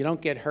 You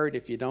don't get hurt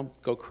if you don't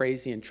go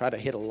crazy and try to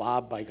hit a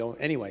lob by going.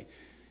 Anyway,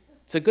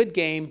 it's a good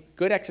game,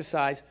 good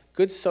exercise,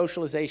 good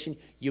socialization.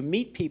 You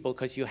meet people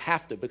because you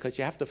have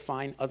to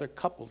find other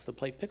couples to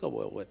play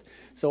pickleball with.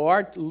 So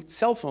our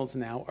cell phones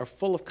now are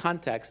full of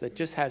contacts that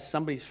just has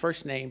somebody's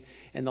first name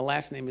and the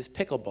last name is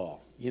Pickleball.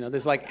 You know,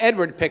 there's like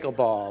Edward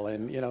Pickleball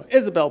and, you know,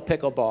 Isabel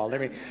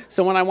Pickleball.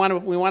 So when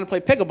we want to play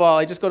pickleball,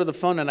 I just go to the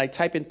phone and I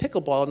type in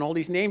pickleball and all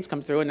these names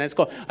come through and then it's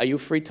called, are you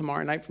free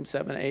tomorrow night from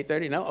 7 to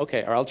 8:30? No?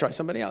 Okay, or I'll try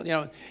somebody else. You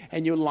know,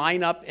 and you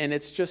line up and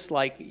it's just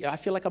like, I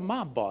feel like a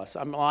mob boss.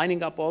 I'm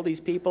lining up all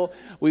these people.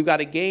 We've got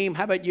a game.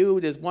 How about you?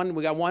 We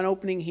got one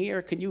opening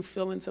here. Can you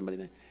fill in somebody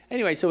there?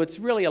 Anyway, so it's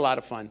really a lot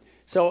of fun.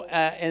 So,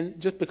 and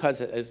just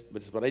because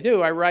it's what I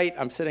do, I write.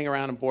 I'm sitting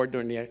around and bored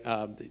during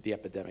the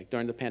epidemic,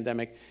 during the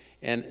pandemic.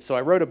 And so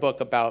I wrote a book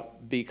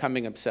about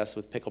becoming obsessed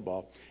with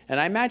pickleball.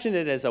 And I imagine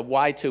it as a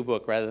why-to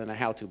book rather than a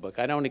how-to book.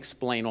 I don't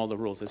explain all the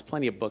rules. There's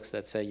plenty of books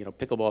that say, you know,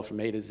 pickleball from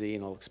A to Z,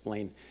 and I'll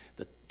explain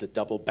the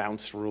double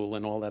bounce rule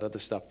and all that other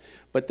stuff.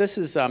 But this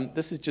is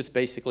just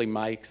basically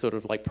my sort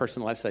of like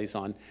personal essays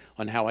on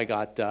how I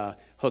got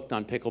hooked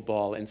on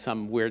pickleball and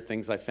some weird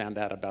things I found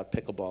out about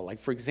pickleball.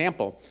 Like, for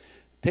example,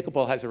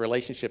 pickleball has a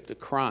relationship to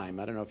crime.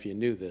 I don't know if you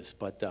knew this,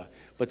 but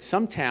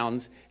some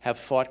towns have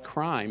fought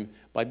crime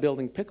by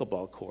building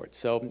pickleball courts.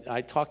 So I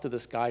talked to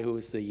this guy who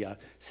was the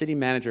city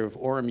manager of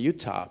Orem,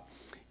 Utah,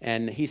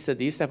 and he said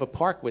they used to have a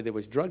park where there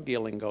was drug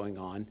dealing going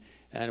on,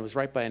 and it was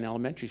right by an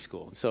elementary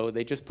school. So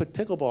they just put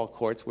pickleball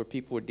courts where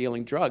people were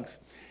dealing drugs.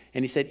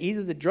 And he said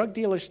either the drug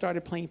dealers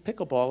started playing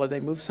pickleball or they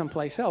moved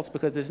someplace else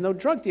because there's no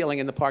drug dealing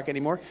in the park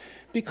anymore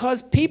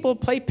because people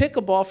play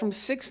pickleball from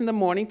 6 in the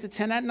morning to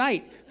 10 at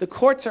night. The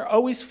courts are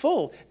always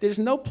full. There's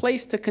no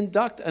place to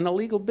conduct an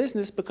illegal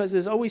business because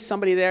there's always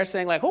somebody there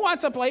saying like, who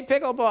wants to play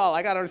pickleball?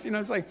 I got to, you know,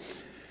 it's like,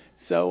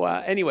 so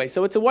anyway,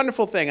 so it's a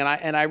wonderful thing.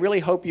 And I really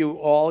hope you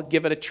all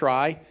give it a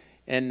try.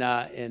 And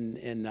I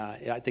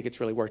think it's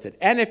really worth it.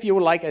 And if you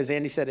would like, as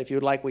Andy said, if you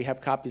would like, we have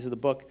copies of the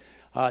book.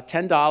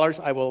 $10,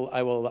 I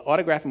will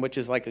autograph them, which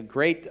is like a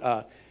great,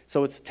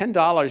 so it's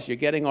 $10 you're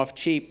getting off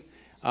cheap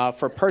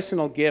for a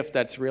personal gift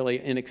that's really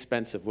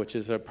inexpensive, which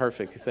is a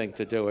perfect thing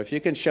to do. If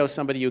you can show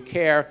somebody you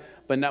care,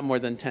 but not more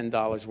than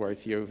 $10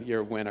 worth,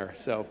 you're a winner.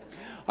 So,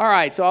 all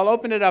right, so I'll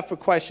open it up for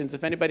questions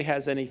if anybody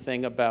has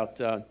anything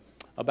about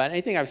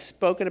anything I've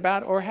spoken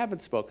about or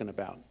haven't spoken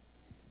about.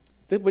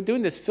 We're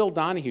doing this Phil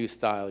Donahue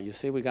style. You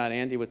see, we got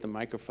Andy with the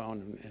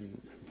microphone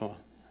and Paul.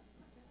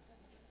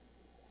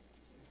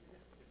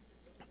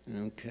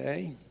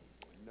 Okay.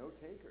 No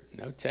takers.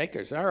 No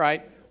takers. All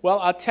right. Well,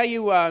 I'll tell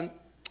you.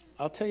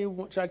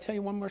 Should I tell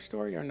you one more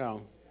story or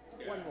no?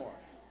 One more.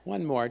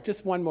 One more.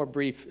 Just one more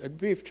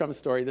brief Trump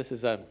story. This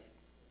is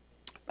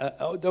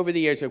over the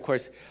years, of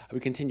course, I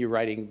would continue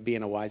writing,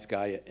 being a wise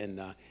guy,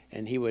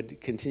 and he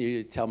would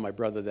continue to tell my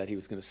brother that he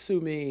was going to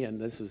sue me, and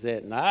this was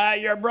it.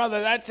 And your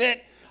brother, that's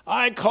it.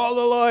 I call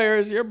the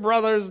lawyers. Your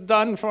brother's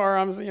done for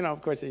him. You know,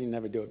 of course, he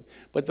never do it.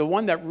 But the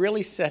one that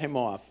really set him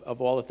off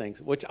of all the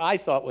things, which I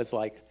thought was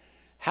like,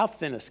 how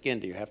thin a skin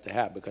do you have to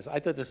have? Because I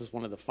thought this was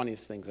one of the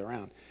funniest things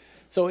around.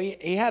 So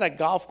he had a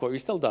golf course. He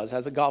still does.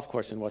 Has a golf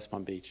course in West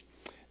Palm Beach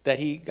that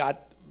he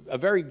got a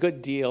very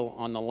good deal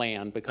on the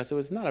land because it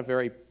was not a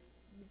very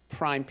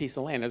prime piece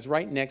of land. It was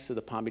right next to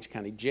the Palm Beach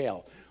County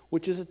Jail,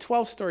 which is a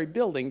 12-story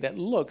building that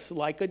looks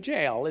like a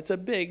jail. It's a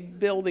big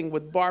building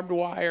with barbed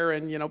wire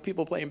and, you know,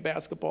 people playing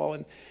basketball.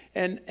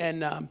 And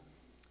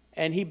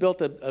he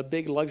built a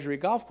big luxury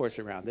golf course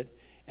around it,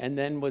 and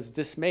then was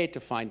dismayed to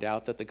find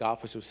out that the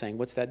golfers were saying,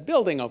 what's that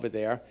building over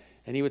there?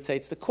 And he would say,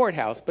 it's the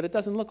courthouse, but it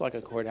doesn't look like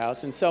a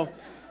courthouse. And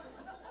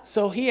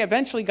so he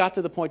eventually got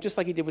to the point, just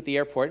like he did with the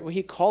airport, where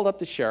he called up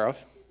the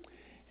sheriff,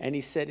 and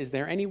he said, is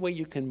there any way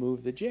you can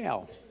move the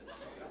jail?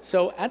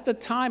 So at the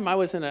time, I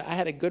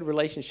had a good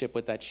relationship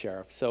with that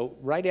sheriff. So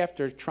right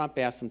after Trump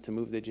asked him to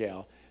move the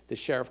jail, the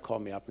sheriff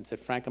called me up and said,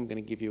 Frank, I'm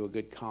going to give you a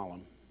good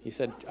column. He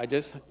said, I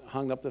just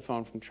hung up the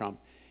phone from Trump,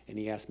 and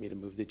he asked me to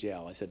move the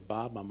jail. I said,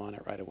 Bob, I'm on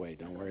it right away.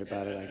 Don't worry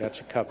about it. I got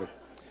you covered.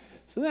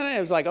 So then I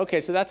was like,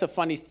 okay, so that's a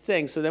funny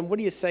thing. So then what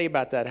do you say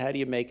about that? How do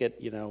you make it,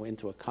 you know,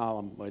 into a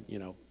column with, you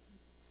know,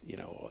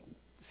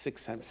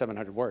 600,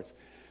 700 words?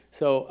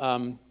 So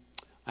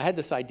I had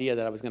this idea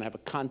that I was going to have a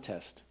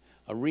contest,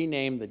 a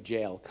rename the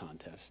jail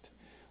contest,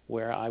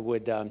 where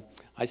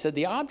I said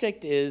the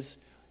object is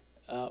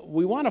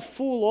we want to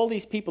fool all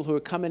these people who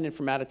are coming in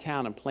from out of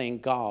town and playing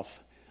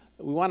golf.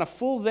 We want to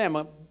fool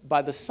them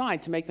by the sign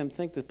to make them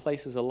think the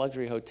place is a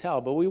luxury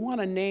hotel, but we want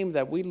a name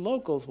that we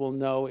locals will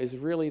know is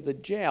really the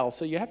jail.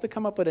 So you have to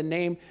come up with a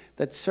name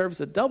that serves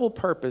the double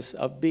purpose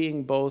of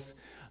being both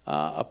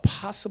a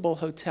possible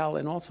hotel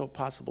and also a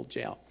possible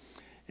jail.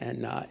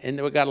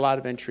 And we got a lot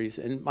of entries.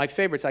 And my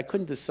favorites, I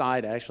couldn't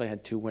decide. I actually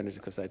had two winners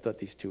because I thought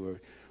these two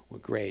were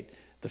great.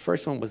 The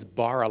first one was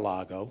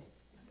Bar-a-Lago,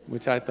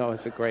 which I thought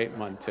was a great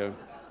one, too.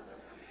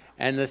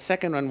 And the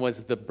second one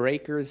was The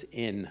Breakers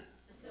Inn.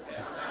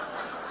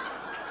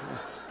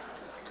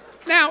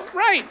 Now,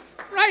 right,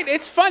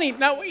 it's funny.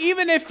 Now,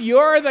 even if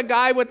you're the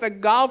guy with the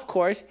golf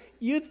course,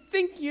 you'd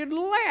think you'd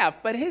laugh.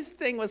 But his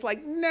thing was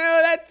like, no,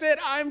 that's it.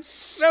 I'm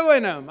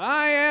suing him.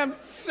 I am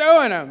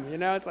suing him. You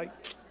know, it's like...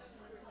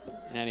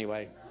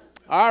 Anyway,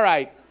 all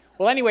right.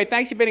 Well, anyway,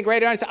 thanks. You've been a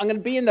great audience. I'm going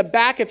to be in the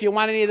back if you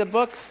want any of the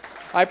books.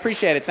 I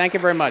appreciate it. Thank you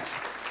very much.